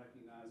even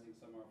recognizing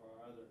some of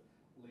our other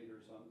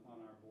leaders on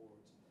our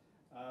boards.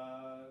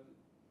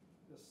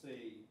 Let's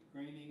see,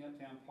 greening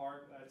Uptown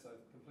Park, that's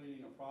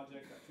completing a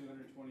project that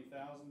 $220,000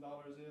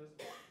 is.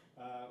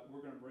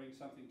 We're going to bring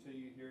something to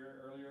you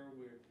here earlier.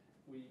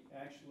 We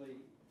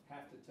actually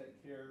have to take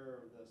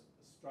care of the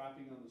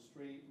striping on the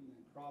street and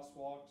the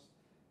crosswalks.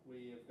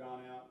 We have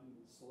gone out and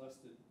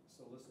solicited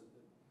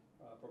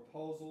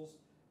proposals,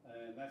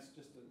 and that's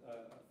just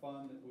a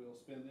fund that we'll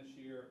spend this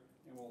year,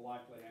 and we'll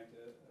likely have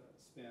to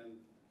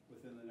spend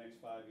within the next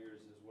 5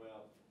 years as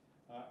well.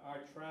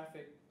 Our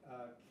traffic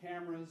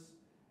cameras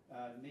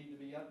need to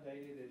be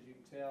updated. As you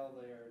can tell,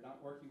 they are not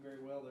working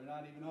very well. They're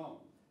not even on.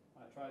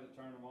 I tried to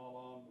turn them all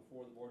on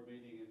before the board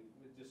meeting,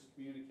 and just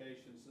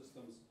communication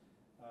systems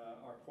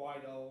are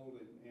quite old,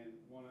 and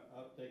want to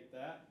update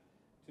that.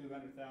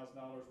 $200,000,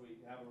 we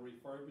have a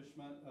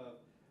refurbishment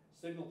of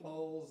signal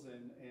poles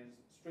and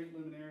street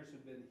luminaires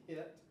have been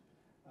hit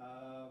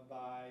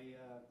by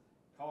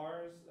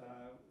cars,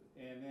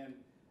 and then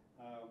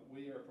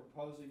we are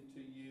proposing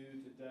to you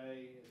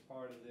today as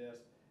part of this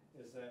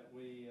is that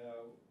we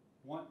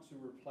want to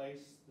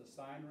replace the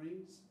sign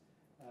rings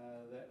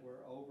that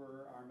were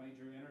over our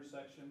major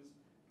intersections,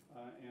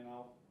 and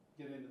I'll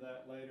get into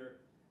that later.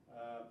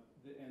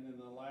 And then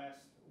the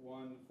last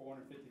one,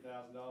 $450,000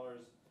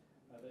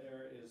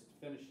 there is to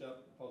finish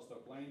up the Post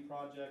Oak Lane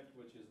project,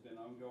 which has been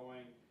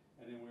ongoing,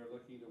 and then we're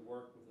looking to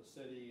work with the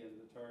city and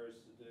the TERS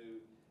to do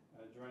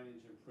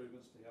drainage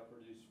improvements to help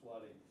reduce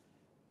flooding.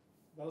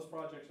 Those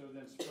projects are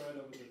then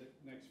spread over the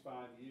next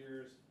 5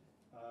 years.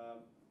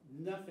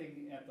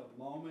 Nothing at the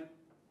moment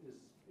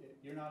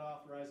you're not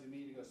authorizing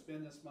me to go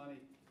spend this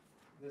money.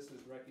 This is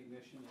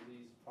recognition of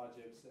these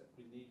projects that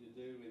we need to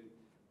do, and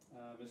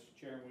Mr.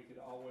 Chairman, we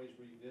could always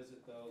revisit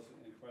those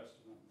and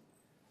question them.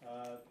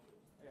 I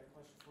got a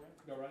question for you.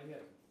 Go right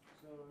ahead.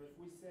 So if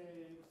we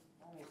saved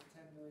almost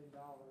 $10 million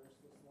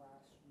this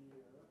last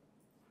year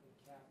in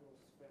capital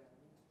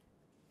spend,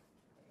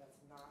 that's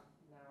not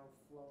now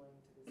flowing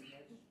to this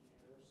next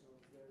year, so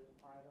is there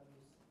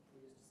items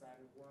we just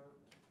decided weren't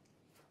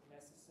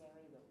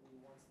necessary that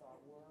we once thought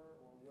were,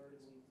 or where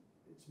did we?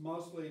 It's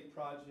mostly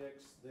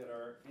projects that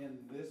are in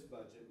this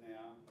budget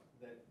now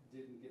that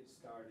didn't get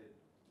started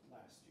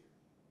last year,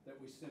 that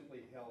we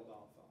simply held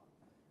off on.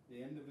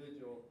 The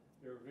individual,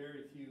 there are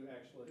very few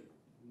actually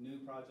new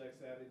projects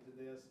added to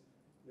this.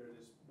 They're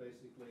just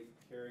basically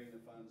carrying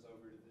the funds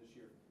over to this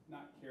year.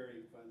 Not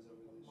carrying funds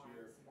over this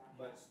year,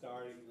 but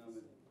starting them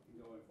and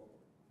going forward.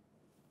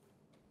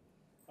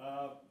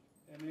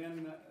 And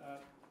then,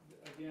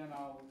 again,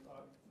 I'll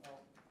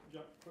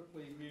jump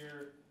quickly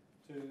here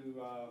to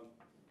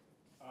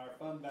our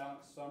fund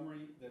balance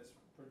summary that's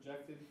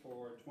projected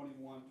for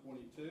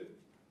 21-22.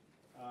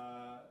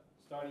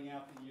 Starting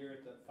out the year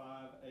at the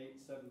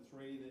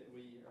 5,873 that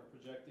we are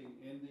projecting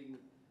ending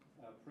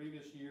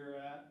previous year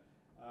at,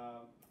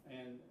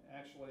 and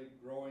actually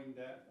growing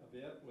that a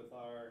bit with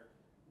our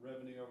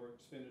revenue over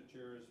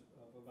expenditures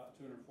of about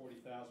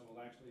 $240,000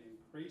 will actually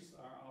increase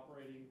our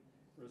operating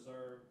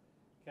reserve.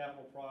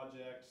 Capital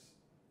projects,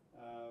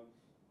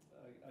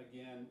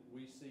 again,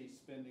 we see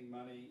spending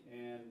money,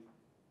 and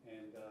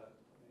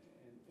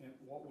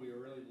what we are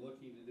really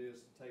looking to do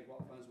is to take what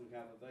funds we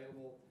have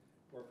available,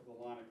 work with a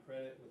line of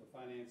credit with a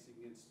financing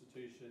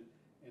institution,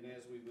 and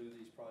as we move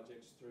these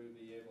projects through,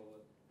 be able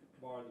to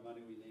borrow the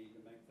money we need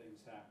to make things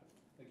happen.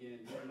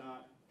 Again, we're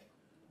not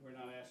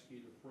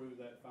asking you to prove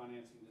that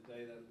financing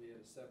today. That would be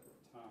at a separate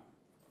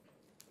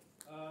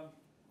time.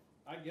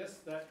 I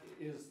guess that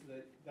is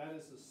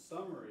the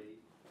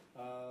summary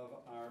of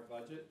our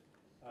budget.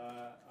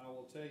 I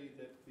will tell you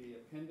that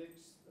the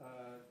appendix,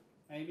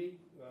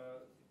 Amy,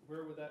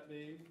 where would that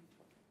be?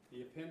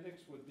 The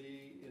appendix would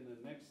be in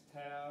the next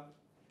tab,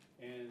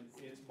 and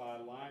it's by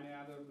line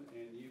item,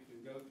 and you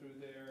can go through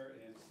there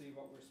and see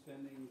what we're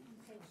spending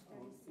Page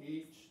on 36.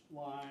 each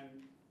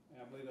line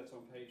and I believe that's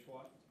on page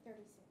what?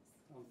 36.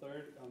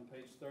 On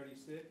page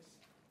 36.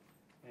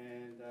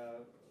 And,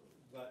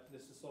 but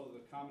this is sort of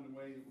the common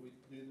way that we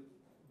do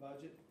the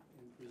budget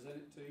and present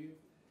it to you.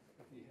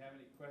 If you have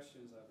any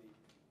questions, I'd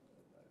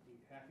be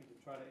happy to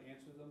try to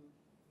answer them.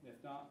 And if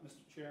not,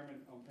 Mr.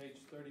 Chairman, on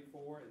page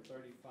 34 and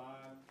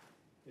 35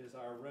 is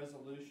our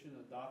resolution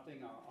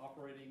adopting our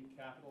operating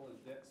capital and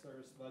debt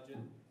service budget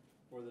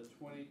for the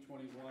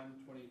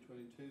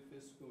 2021-2022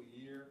 fiscal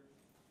year,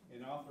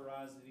 and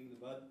authorizing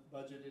the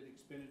budgeted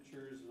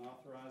expenditures and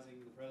authorizing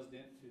the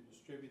president to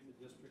distribute the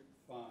district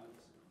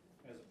funds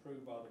as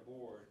approved by the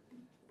board.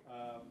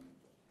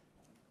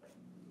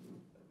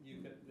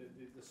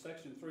 The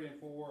section 3 and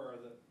 4 are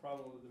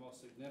probably the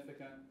most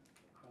significant,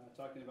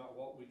 talking about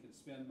what we can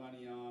spend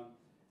money on,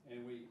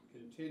 and we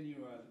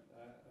continue a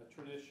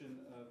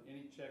tradition of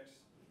any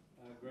checks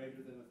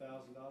greater than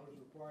 $1,000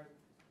 required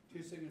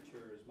 2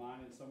 signatures,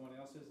 mine and someone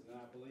else's, and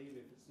I believe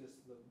if it's just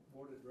the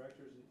board of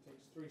directors, it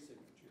takes 3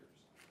 signatures.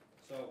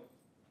 So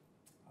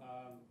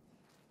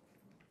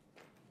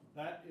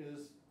that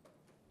is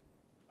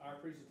our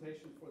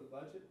presentation for the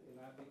budget, and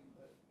I'd be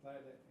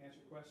glad to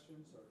answer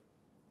questions or.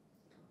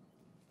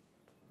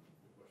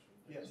 Good question.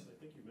 Yes. I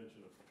think you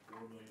mentioned a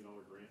 $4 million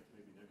grant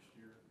maybe next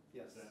year.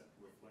 Yes. Is that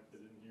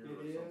reflected in here? It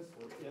or some is,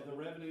 portion yeah, of the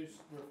it? revenue's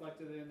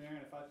reflected in there,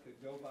 and if I could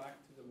go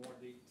back to the more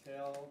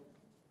detailed,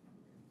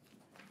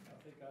 I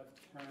think I'd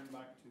turn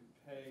back to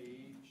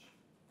page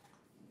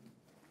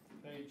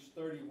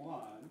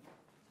 31.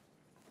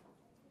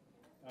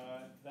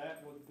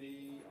 That would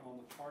be on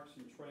the Parks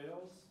and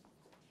Trails,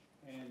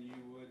 and you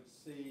would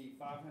see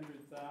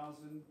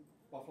 500,000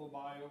 Buffalo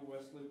Bayou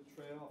West Loop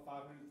Trail,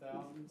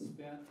 500,000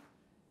 spent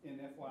in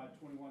FY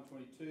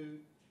 21-22,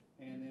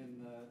 and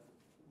then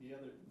the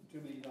other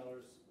 $4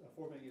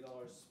 million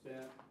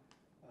spent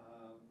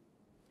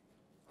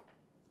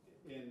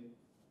in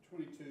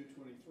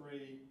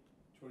 22-23,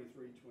 23-24.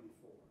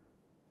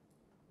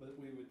 But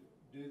we would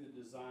do the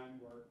design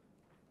work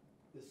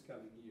this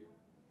coming year.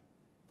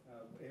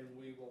 And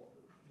we will,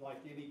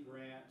 like any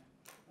grant,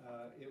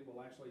 it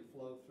will actually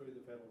flow through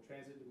the Federal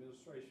Transit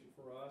Administration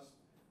for us.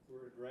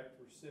 We're a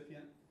direct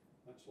recipient,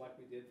 much like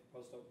we did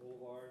for Post Oak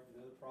Boulevard and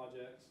other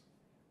projects.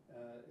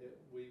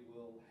 We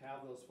will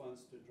have those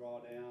funds to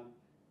draw down,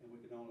 and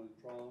we can only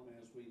draw them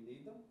as we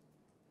need them.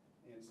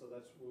 And so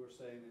that's what we're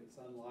saying, that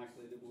it's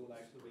unlikely that we'll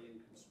actually be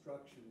in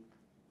construction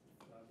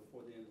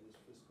before the end of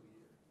this fiscal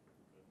year.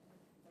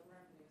 The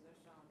revenues are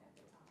shown at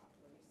the top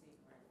where you see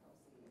grant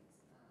proceeds.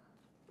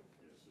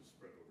 Yeah, it's just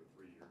spread over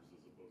 3 years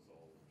as opposed to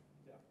all of it.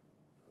 Yeah.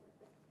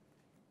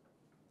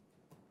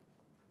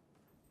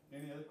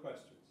 Any other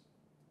questions?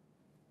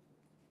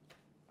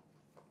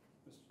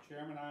 Mr.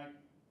 Chairman, I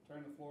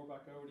turn the floor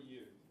back over to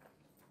you.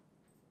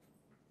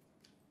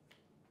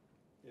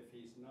 If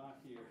he's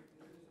not here.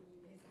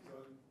 He's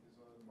on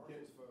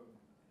Marcus' phone.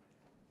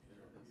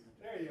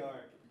 There you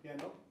are,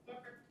 Kendall.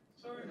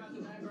 Sorry about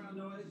the background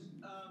noise.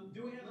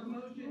 Do we have a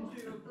motion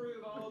to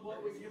approve all of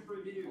what we just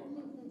reviewed?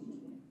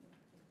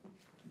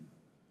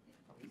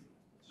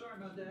 Sorry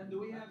about that. Do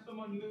we have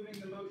someone moving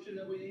the motion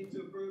that we need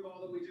to approve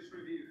all that we just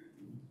reviewed?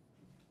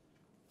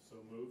 So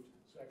moved.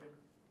 Second?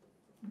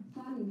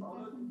 Sonny,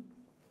 Alden?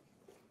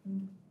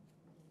 second.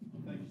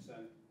 Thank you,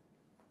 Sonny.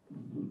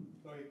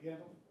 Go ahead,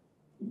 Kendall.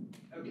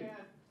 Okay,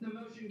 the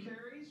motion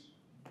carries,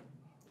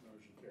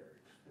 Motion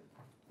carries.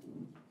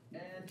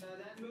 and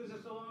that moves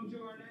us along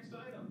to our next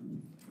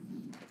item.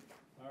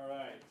 All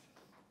right.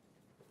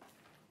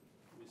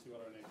 Let me see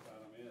what our next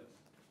item is.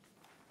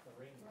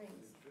 Rings.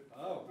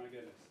 Oh, my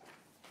goodness.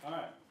 All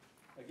right.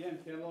 Again,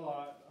 Kendall,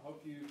 I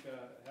hope you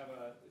have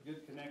a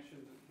good connection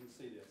that can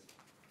see this.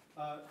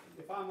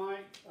 If I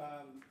might,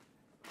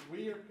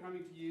 we are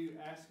coming to you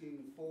asking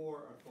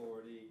for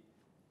authority,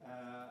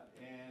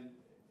 and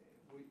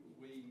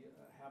we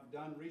have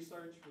done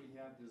research, we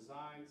have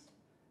designs,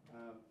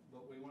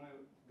 but we want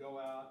to go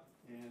out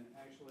and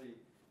actually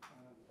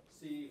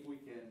see if we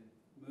can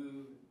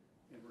move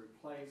and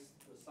replace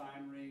the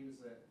sign rings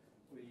that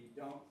we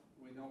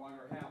no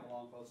longer have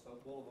along Post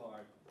Oak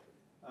Boulevard.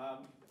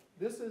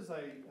 This is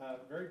a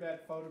very bad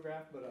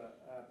photograph, but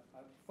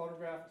a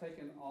photograph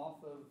taken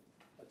off of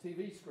a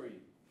TV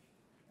screen.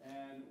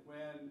 And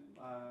when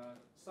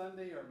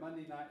Sunday or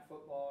Monday Night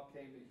Football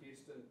came to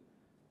Houston,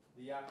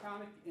 the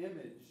iconic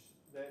image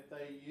that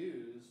they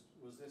used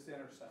was this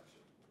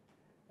intersection.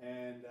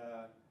 And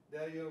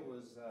Delia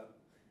was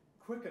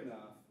quick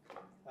enough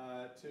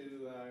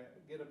to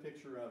get a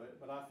picture of it,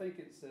 but I think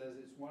it says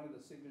it's one of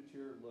the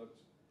signature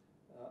looks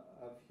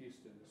of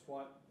Houston. It's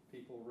what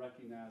people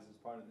recognize as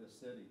part of this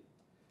city.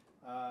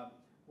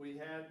 We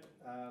had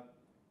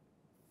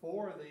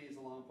 4 of these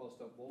along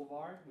Post Oak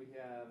Boulevard. We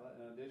have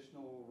an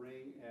additional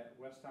ring at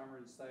Westheimer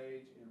and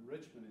Sage and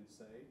Richmond and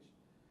Sage.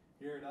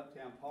 Here at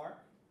Uptown Park,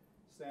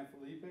 San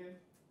Felipe,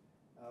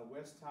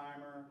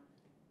 Westheimer,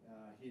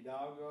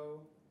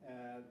 Hidalgo,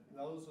 and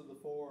those are the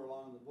 4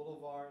 along the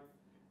boulevard.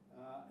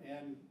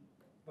 And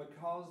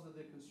because of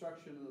the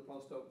construction of the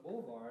Post Oak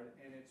Boulevard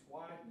and its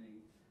widening,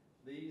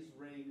 these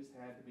rings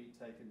had to be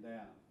taken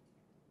down.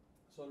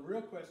 So the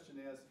real question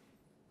is,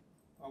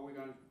 are we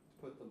going to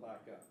put them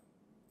back up?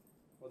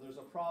 Well, there's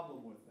a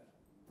problem with that.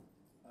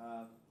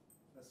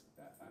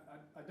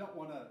 I don't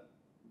want to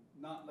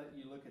not let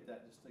you look at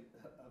that just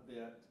a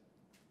bit.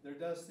 There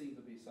does seem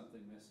to be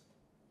something missing.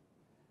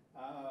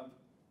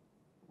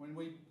 When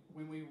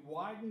we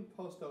widen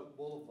Post Oak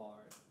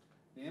Boulevard,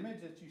 the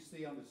image that you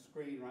see on the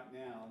screen right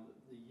now,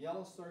 the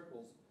yellow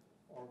circles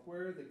are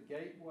where the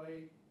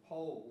gateway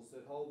poles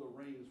that hold the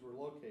rings were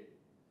located.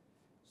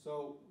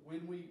 So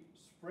when we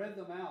spread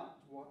them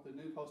out to what the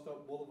new Post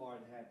Oak Boulevard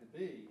had to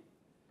be,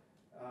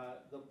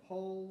 the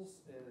poles,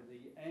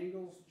 the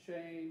angles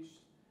changed,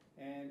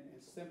 and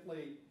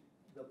simply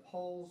the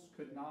poles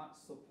could not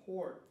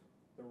support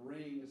the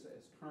rings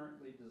as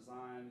currently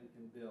designed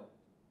and built.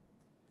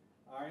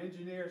 Our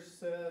engineers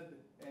said,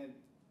 and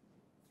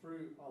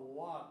through a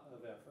lot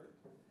of effort,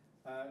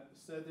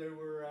 said there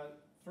were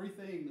 3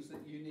 things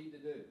that you need to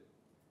do.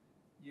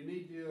 You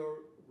need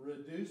to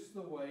reduce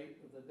the weight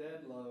of the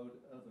dead load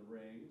of the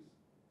rings.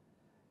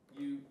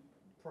 You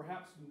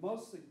perhaps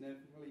most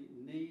significantly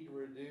need to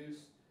reduce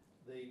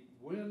the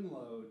wind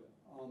load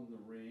on the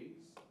rings.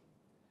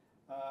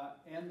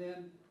 And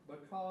then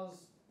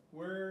because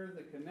where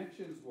the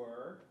connections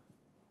were,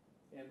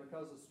 and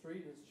because the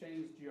street has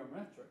changed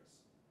geometrics,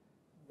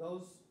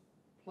 those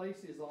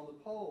places on the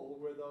pole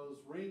where those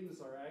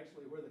rings are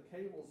actually where the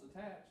cables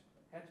attach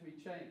had to be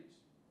changed,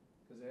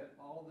 because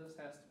all this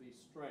has to be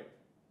straight.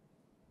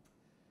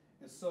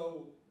 And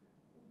so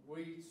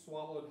we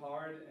swallowed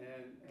hard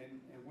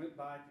and went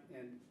back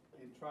and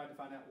tried to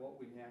find out what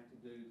we have to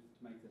do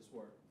to make this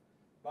work.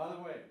 By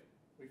the way,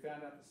 we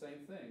found out the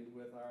same thing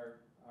with our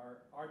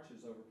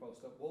arches over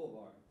Post Oak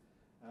Boulevard.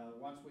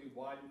 Once we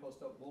widened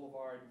Post Oak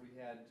Boulevard, we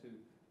had to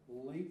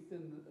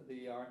lengthen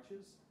the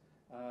arches,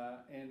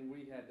 and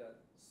we had to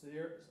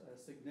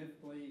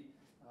significantly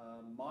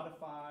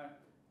modify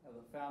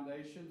the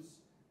foundations.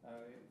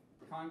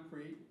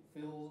 Concrete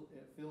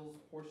fills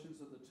portions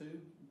of the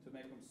tube to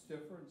make them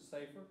stiffer and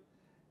safer,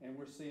 and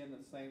we're seeing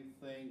the same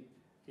thing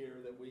here,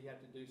 that we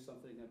have to do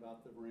something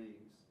about the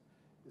rings.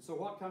 And so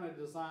what kind of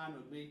design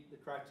would meet the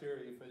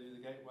criteria for the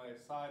gateway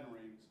side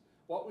rings?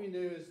 What we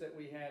knew is that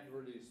we had to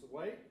reduce the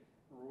weight,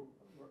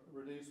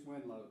 reduce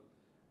wind load.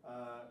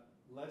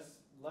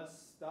 Less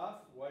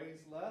stuff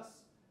weighs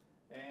less,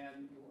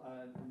 and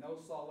no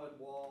solid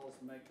walls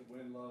make the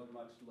wind load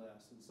much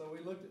less. And so we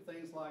looked at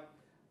things like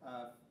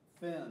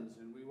fins,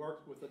 and we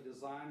worked with the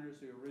designers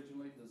who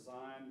originally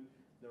designed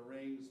the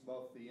rings,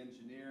 both the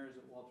engineers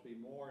at Walter B.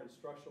 Moore in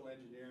structural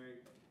engineering,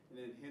 and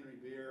then Henry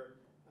Beer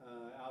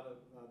out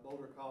of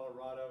Boulder,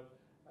 Colorado.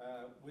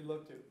 We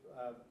looked at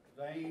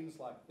vanes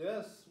like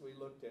this. We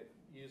looked at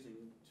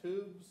using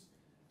tubes.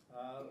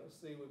 Let's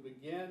see, we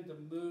began to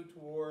move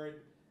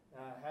toward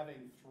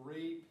having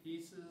 3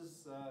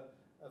 pieces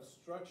of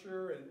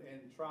structure and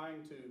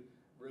trying to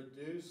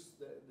reduce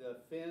the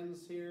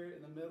fins here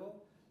in the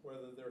middle,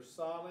 whether they're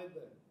solid,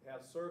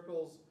 have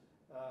circles.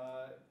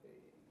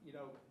 You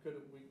know,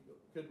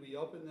 could we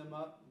open them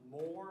up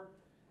more?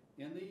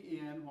 In the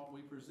end, what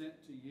we present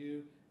to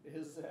you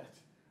is that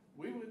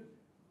we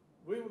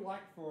would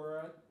like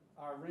for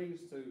our rings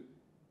to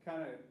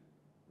kind of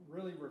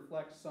really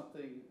reflect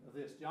something of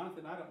this.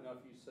 Jonathan, I don't know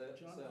if you sell.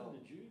 Jonathan,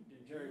 did you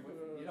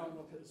You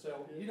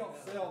don't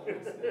sell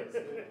Winston's.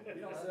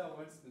 You don't sell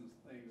Winston's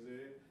things, do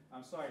you?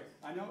 I'm sorry.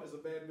 I know it was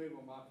a bad move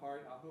on my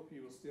part. I hope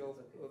you will still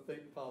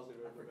think positive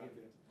about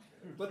this.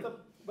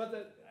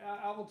 But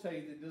I will tell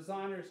you, the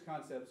designer's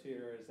concepts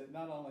here is that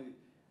not only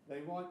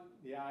they want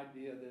the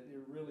idea that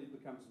it really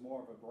becomes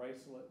more of a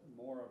bracelet,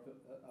 more of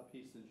a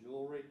piece of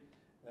jewelry,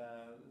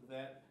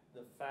 that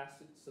the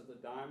facets of the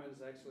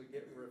diamonds actually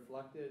get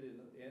reflected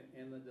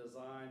in the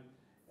design,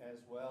 as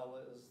well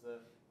as the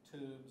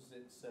tubes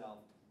itself.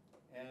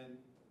 And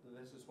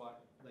this is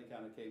what they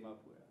kind of came up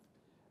with.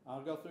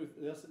 I'll go through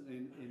this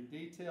in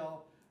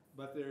detail,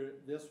 but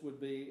this would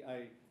be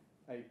a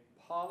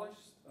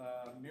polished,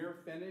 mirror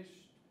finish,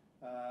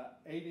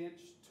 8-inch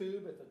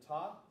tube at the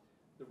top.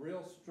 The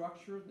real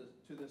structure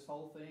to this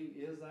whole thing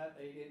is that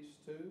 8-inch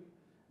tube.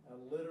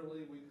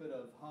 Literally, we could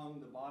have hung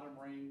the bottom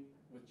ring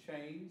with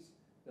chains.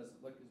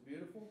 Doesn't look as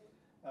beautiful,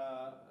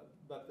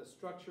 but the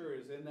structure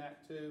is in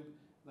that tube.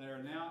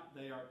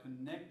 They are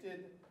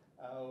connected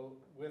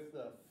with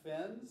the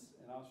fins,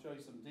 and I'll show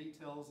you some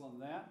details on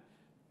that.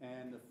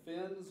 And the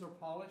fins are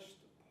polished,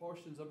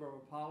 portions of them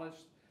are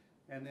polished,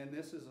 and then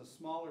this is a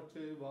smaller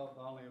tube of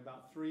only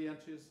about 3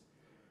 inches,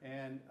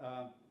 and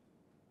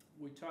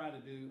we try to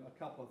do a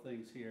couple of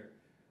things here.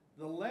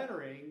 The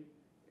lettering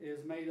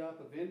is made up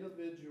of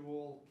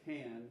individual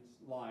cans,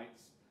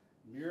 lights,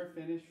 mirror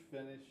finish,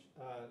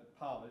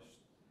 polished,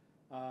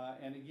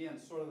 and again,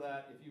 sort of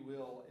that, if you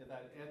will,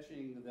 that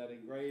etching, that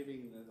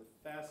engraving, the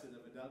facet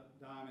of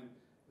a diamond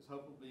is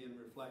hopefully being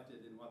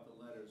reflected in what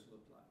the letters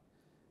look like.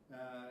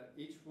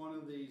 Each one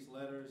of these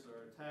letters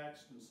are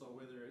attached, and so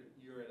whether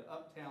you're at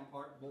Uptown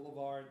Park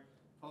Boulevard,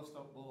 Post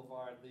Oak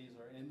Boulevard, these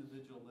are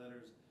individual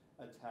letters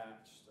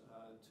attached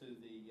to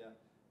the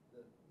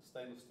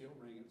stainless steel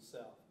ring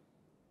itself.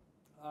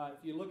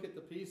 If you look at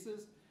the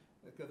pieces,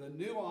 the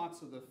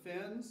nuance of the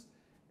fins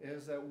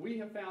is that we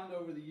have found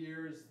over the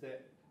years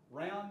that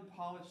round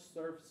polished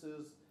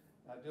surfaces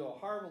do a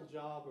horrible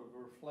job of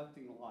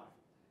reflecting light.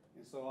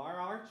 And so our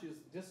arches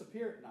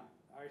disappear at night.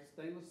 Our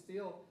stainless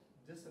steel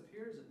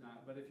disappears at night.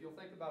 But if you'll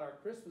think about our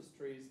Christmas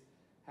trees,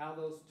 how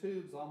those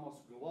tubes almost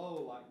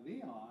glow like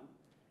neon,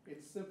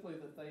 it's simply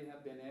that they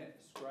have been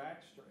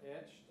scratched or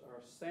etched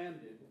or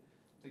sanded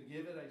to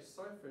give it a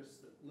surface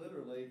that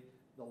literally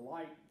the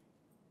light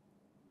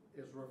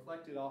is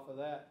reflected off of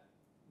that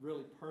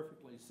really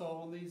perfectly. So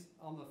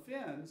on the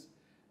fins,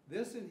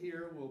 this in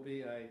here will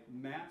be a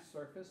matte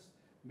surface,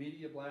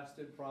 media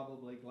blasted,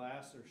 probably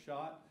glass or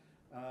shot,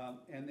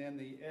 and then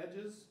the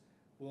edges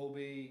will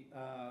be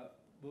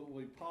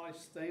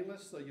polished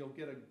stainless, so you'll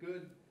get a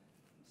good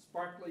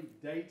sparkly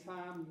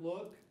daytime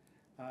look.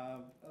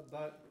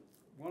 But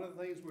one of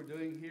the things we're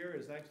doing here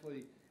is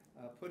actually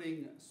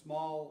putting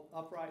small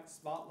upright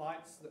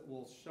spotlights that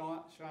will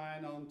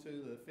shine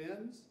onto the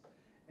fins,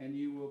 and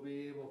you will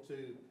be able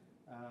to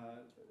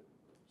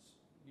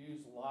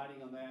use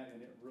lighting on that,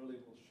 and it really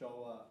will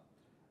show up.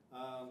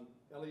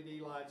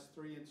 LED lights,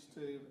 3-inch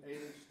tube,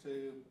 8-inch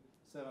tube,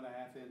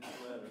 7.5-inch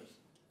letters.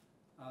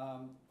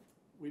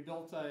 We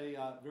built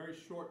a very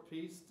short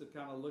piece to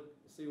kind of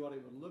see what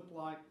it would look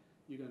like.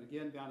 You can,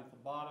 again, down at the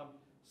bottom,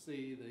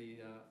 see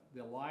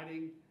the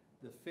lighting,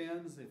 the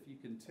fins. If you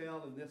can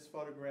tell in this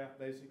photograph,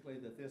 basically,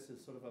 that this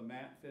is sort of a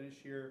matte finish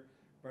here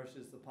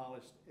versus the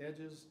polished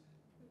edges,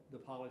 the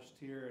polished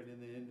here, and in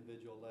the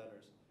individual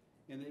letters.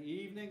 In the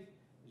evening,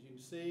 as you can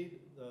see,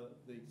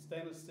 the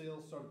stainless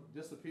steel sort of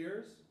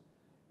disappears,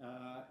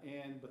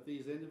 but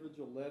these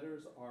individual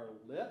letters are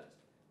lit.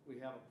 We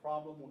have a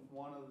problem with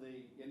one of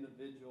the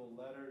individual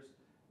letters.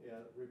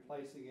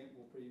 Replacing it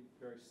will be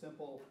very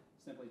simple.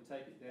 Simply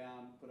take it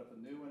down, put up a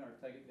new one, or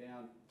take it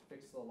down,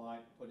 fix the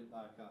light, put it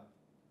back up.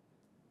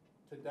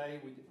 Today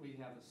we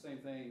have the same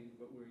thing,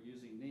 but we're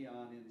using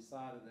neon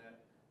inside of that,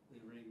 the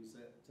rings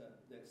that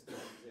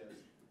still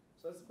exist.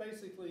 So that's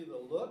basically the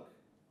look.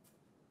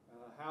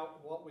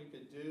 What we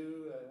could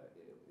do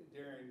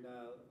during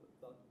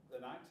the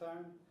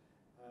nighttime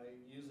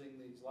using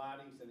these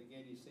lightings, and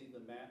again you see the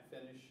matte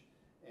finish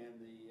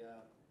and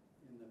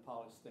the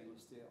polished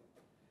stainless steel.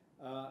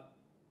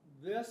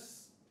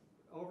 This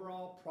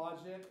overall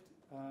project,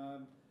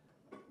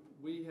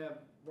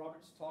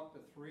 Robert's talked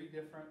to 3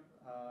 different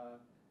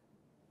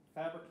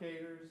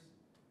fabricators,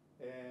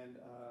 and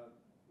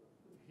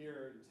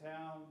here in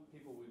town,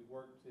 people we've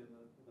worked in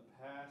the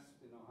past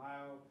in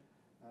Ohio.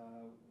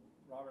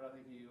 Robert, I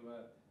think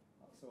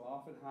so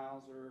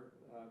Offenhauser,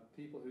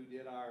 people who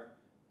did our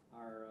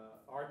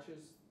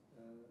arches,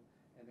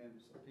 and then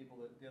some people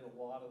that did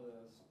a lot of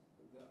the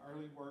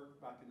early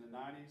work back in the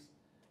 90s.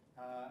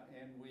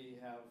 And we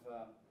have,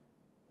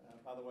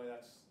 by the way,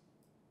 it's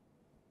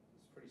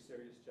a pretty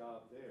serious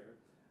job there.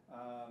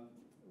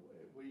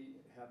 We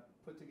have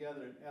put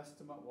together an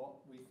estimate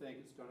what we think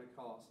it's going to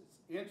cost.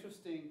 It's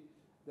interesting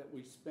that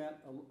we spent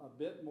a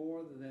bit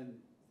more than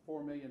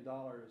 $4 million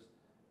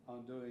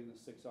on doing the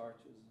 6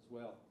 arches as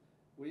well.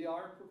 We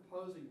are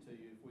proposing to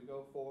you, if we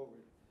go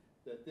forward,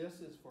 that this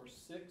is for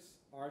 6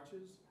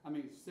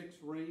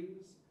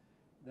 rings,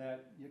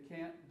 that you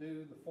can't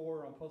do the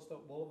 4 on Post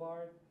Oak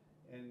Boulevard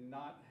and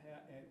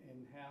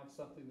have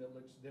something that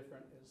looks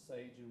different as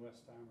Sage in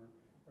Westheimer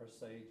or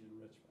Sage in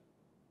Richmond.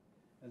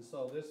 And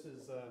so this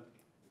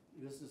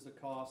is the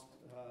cost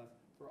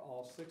for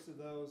all 6 of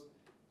those.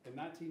 In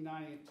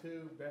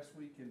 1992, best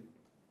we can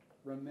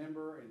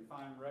remember and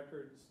find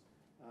records,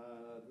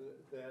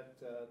 that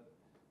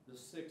the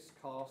 6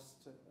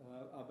 cost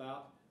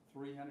about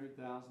 $300,000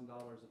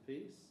 a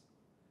piece,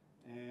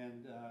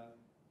 and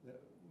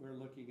we're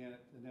looking at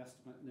an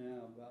estimate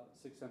now of about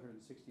 $665,000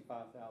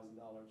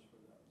 for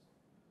those.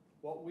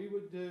 What we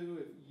would do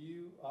if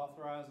you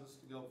authorize us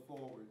to go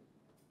forward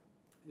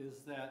is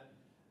that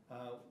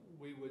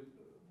we would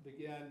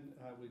begin,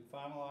 we'd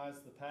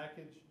finalize the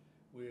package.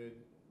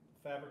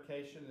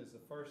 Fabrication is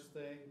the first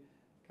thing.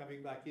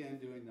 Coming back in,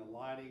 doing the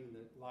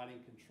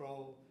lighting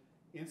control.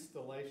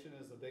 Installation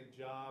is a big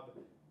job.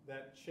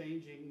 That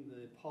changing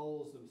the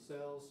poles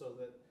themselves so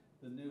that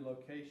the new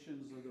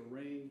locations of the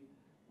ring,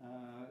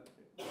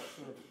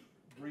 sort of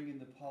bringing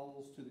the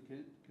poles to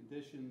the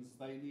conditions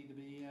they need to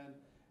be in,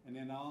 and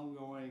then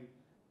ongoing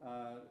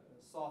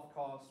soft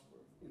costs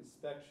for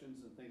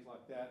inspections and things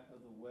like that of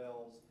the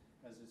wells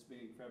as it's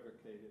being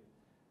fabricated.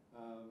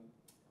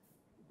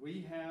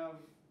 We have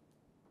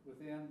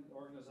within the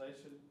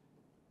organization,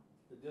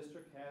 the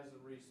district has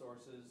the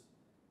resources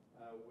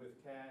with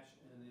cash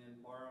and then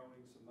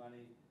borrowing some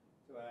money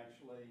to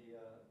actually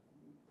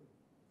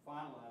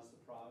finalize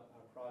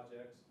our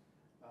projects,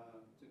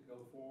 to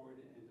go forward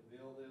and to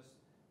build this.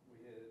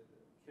 We had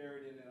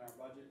carried it in our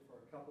budget for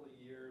a couple of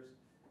years,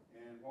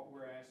 and what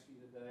we're asking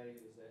today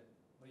is that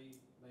we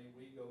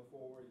go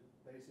forward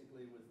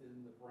basically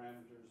within the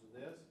parameters of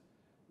this.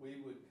 We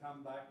would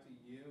come back to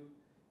you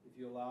if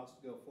you allow us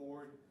to go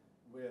forward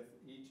with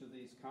each of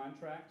these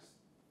contracts,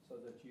 so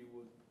that you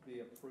would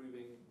be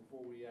approving before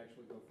we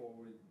actually go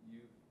forward.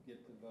 You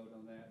get to vote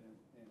on that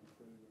and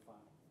approve the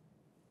final.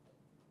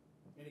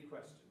 Any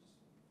questions?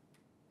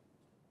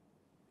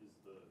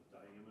 the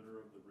diameter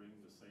of the ring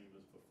the same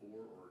as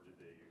before, or did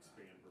they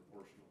expand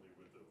proportionally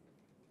with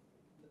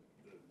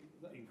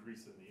the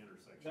increase in the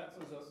intersection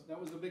size? That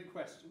was a big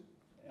question.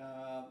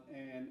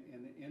 And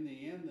in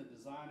the end, the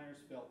designers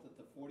felt that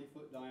the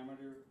 40-foot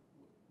diameter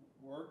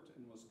worked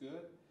and was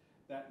good.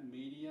 That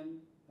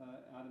median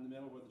out in the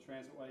middle where the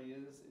transitway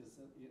is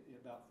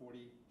about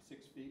 46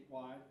 feet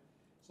wide.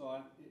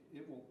 So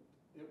it will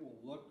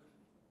look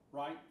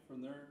right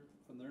from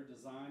their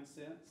design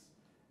sense.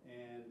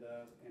 And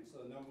so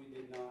no, we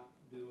did not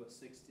do a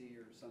 60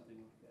 or something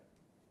like that.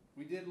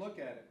 We did look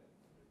at it,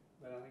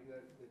 but I think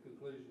that the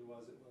conclusion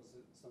was it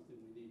wasn't something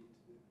we needed to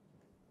do.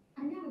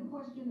 I got a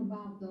question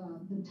about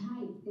the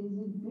type. Is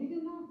it big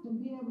enough to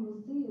be able to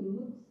see? It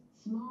looks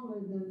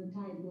smaller than the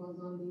type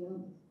was on the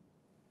others.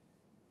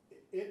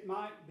 It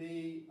might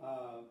be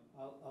a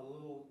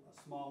little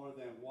smaller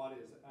than what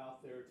is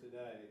out there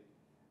today,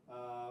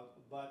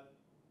 but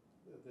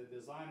the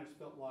designers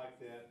felt like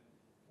that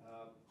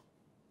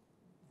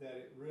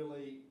it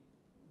really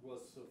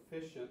was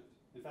sufficient.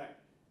 In fact,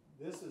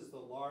 this is the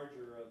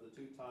larger of the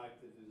two type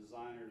that the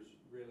designers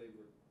really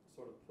were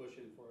sort of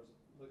pushing for us to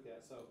look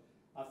at. So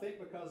I think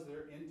because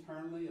they're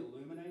internally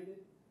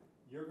illuminated,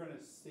 you're going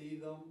to see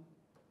them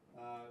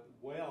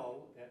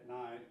well at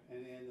night,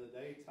 and in the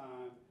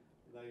daytime,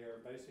 they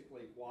are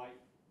basically white,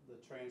 the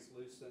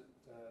translucent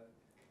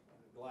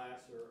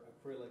glass or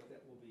acrylic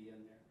that will be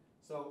in there.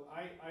 So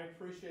I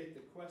appreciate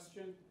the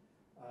question.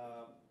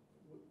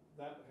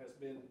 That has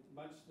been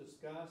much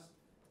discussed,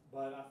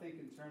 but I think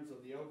in terms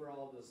of the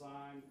overall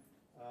design,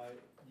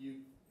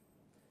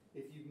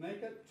 if you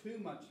make it too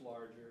much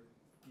larger,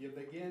 you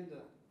begin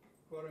to,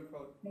 quote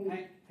unquote,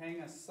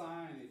 hang a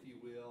sign, if you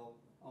will,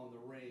 on the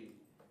ring.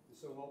 And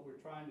so what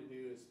we're trying to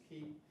do is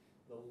keep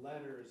the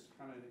letters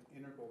kind of an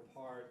integral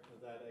part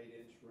of that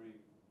 8-inch ring.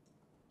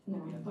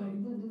 Yeah, so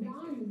the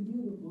design is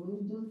beautiful.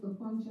 It's just the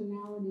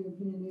functionality of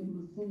being able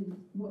to see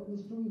what the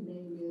street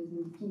name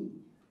is key.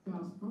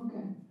 So,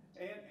 okay.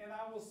 And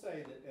I will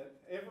say that at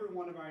every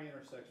one of our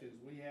intersections,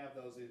 we have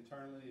those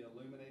internally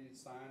illuminated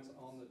signs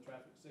on the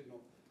traffic signal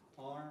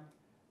arm.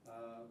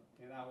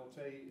 And I will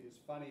tell you,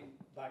 it's funny,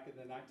 back in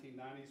the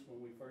 1990s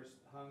when we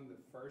first hung the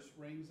first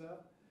rings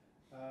up,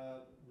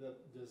 the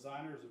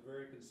designers were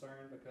very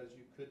concerned because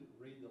you couldn't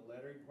read the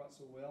lettering quite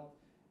so well.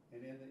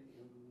 And it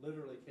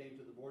literally came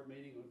to the board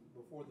meeting,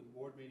 before the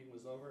board meeting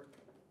was over,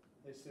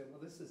 they said, well,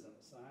 this isn't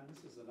a sign,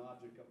 this is an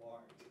object of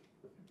art,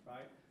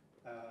 right?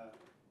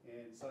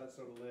 And so that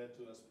sort of led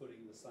to us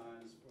putting the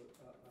signs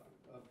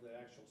of the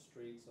actual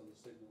streets on the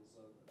signals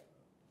of,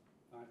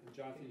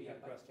 Jonathan, you have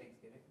a question?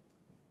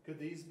 Could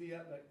these be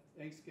up at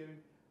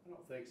Thanksgiving? I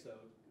don't think so.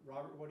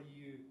 Robert, what do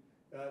you,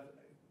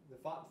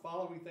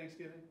 following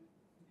Thanksgiving?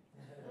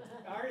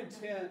 Our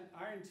intent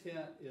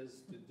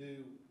is to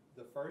do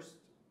the first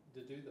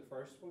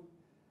one.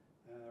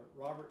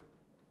 Robert,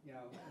 you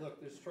know, look,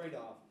 there's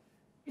trade-off.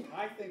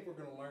 I think we're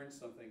gonna learn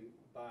something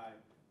by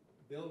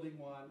building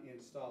one,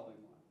 installing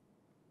one.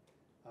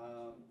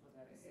 Put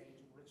that at Sage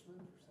Richmond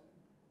or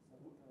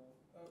something?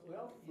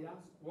 Well, yeah.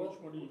 Which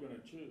one are you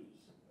gonna choose?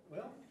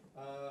 Well,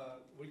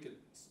 we could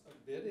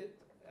bid it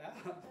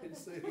out and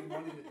see who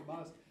wanted it the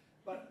most.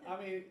 But, I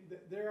mean,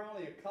 there are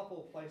only a couple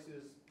of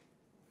places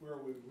where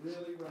we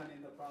really run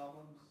into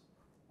problems,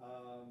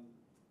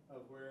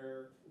 of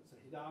where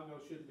Hidalgo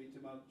shouldn't be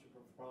too much of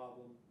a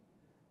problem.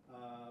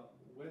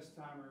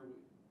 Westheimer,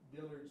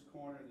 Dillard's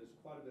Corner, there's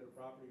quite a bit of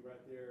property right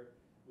there.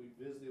 We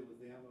visited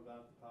with them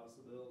about the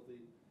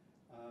possibility.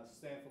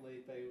 San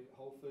Felipe,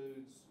 Whole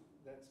Foods,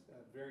 that's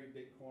a very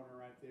big corner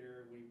right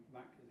there. We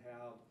might could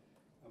have,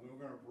 I mean, we're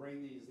gonna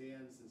bring these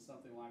ends in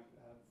something like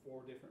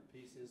 4 different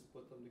pieces,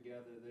 put them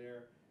together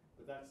there.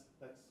 But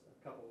that's a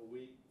couple of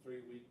week,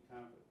 3-week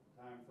time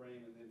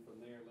frame, and then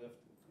from there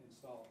lift and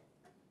install.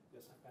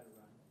 Yes, I've got to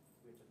run.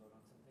 We have to vote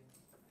on something?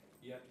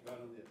 you have to vote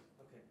on this,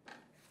 Okay.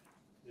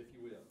 if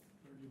you will.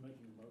 Are you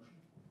making a motion?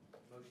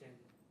 Motion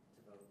to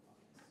vote on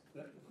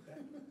this.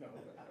 No.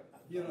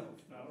 You know,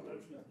 No,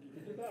 that's, you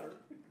can do better.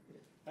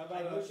 how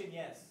My about motion,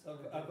 yes.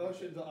 a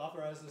motion to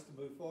authorize us to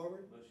move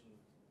forward? Motion,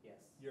 yes.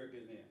 You're a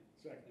good man.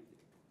 Second. Thank you.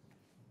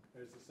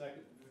 There's a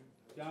second.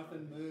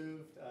 Jonathan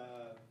moved,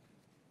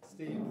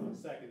 Steve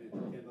seconded,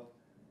 Kendall.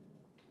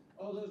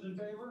 All those in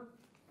favor?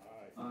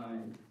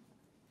 Aye.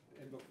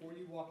 And before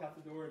you walk out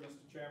the door,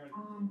 Mr. Chairman,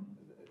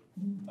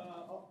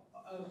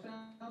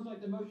 Sounds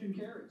like the motion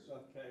carries.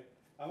 okay.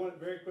 I want it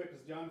very quick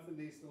because Jonathan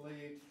needs to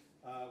leave.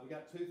 We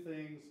got 2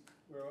 things.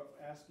 We're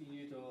asking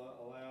you to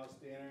allow us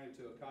to enter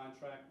into a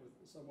contract with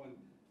someone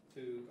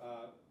to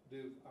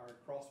do our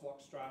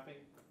crosswalk striping.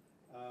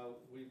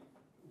 We've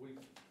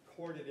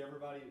courted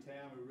everybody in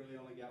town. We really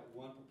only got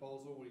one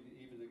proposal. We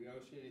even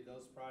negotiated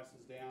those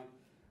prices down,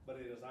 but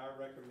it is our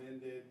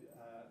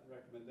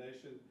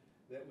recommendation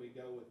that we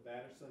go with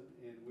Batterson,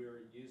 and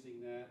we're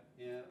using that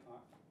in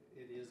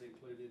it is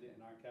included in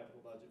our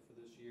capital budget for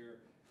this year.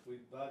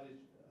 We've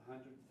budgeted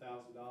 $100,000.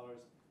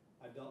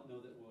 I don't know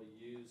that we'll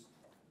use,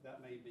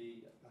 that may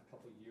be a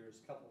couple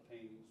years, couple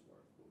paintings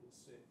worth, but we'll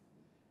see.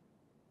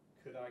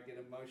 Could I get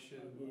a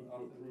motion? I move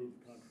to approve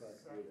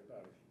contract with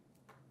Patterson.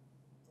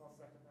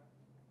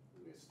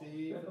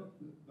 Steve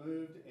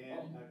moved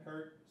and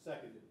Kurt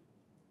seconded.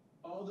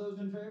 All those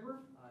in favor?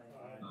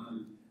 Aye.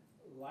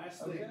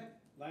 Last thing, Okay.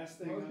 last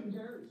thing, Motion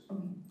carries.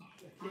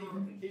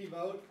 key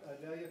vote,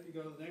 Delia, if you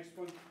go to the next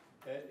one,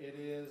 it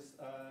is,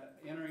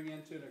 entering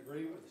into an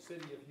agreement with the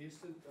city of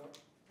Houston.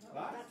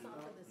 What? That's not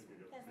for this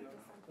one.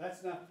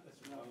 That's not this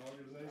one. That's not an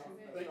organization,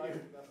 thank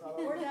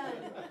you. We're done.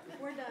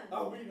 We're done.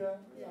 Oh, we done?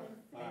 Yeah.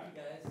 All right. Thank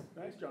you, guys.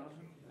 Thanks,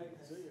 Jonathan.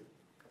 See you.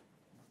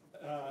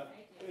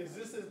 Is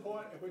this the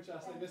point at which I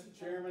say, Mr.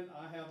 Chairman,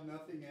 I have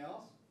nothing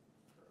else?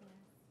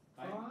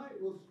 I- All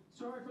right, well,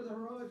 sorry for the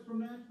heroics from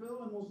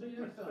Nashville, and we'll see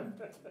you next time.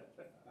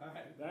 All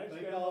right, Thanks,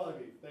 thank guys. all of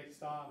you, thanks,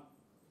 Tom,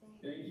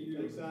 Thank you.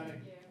 thanks, Sonny.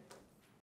 Yeah.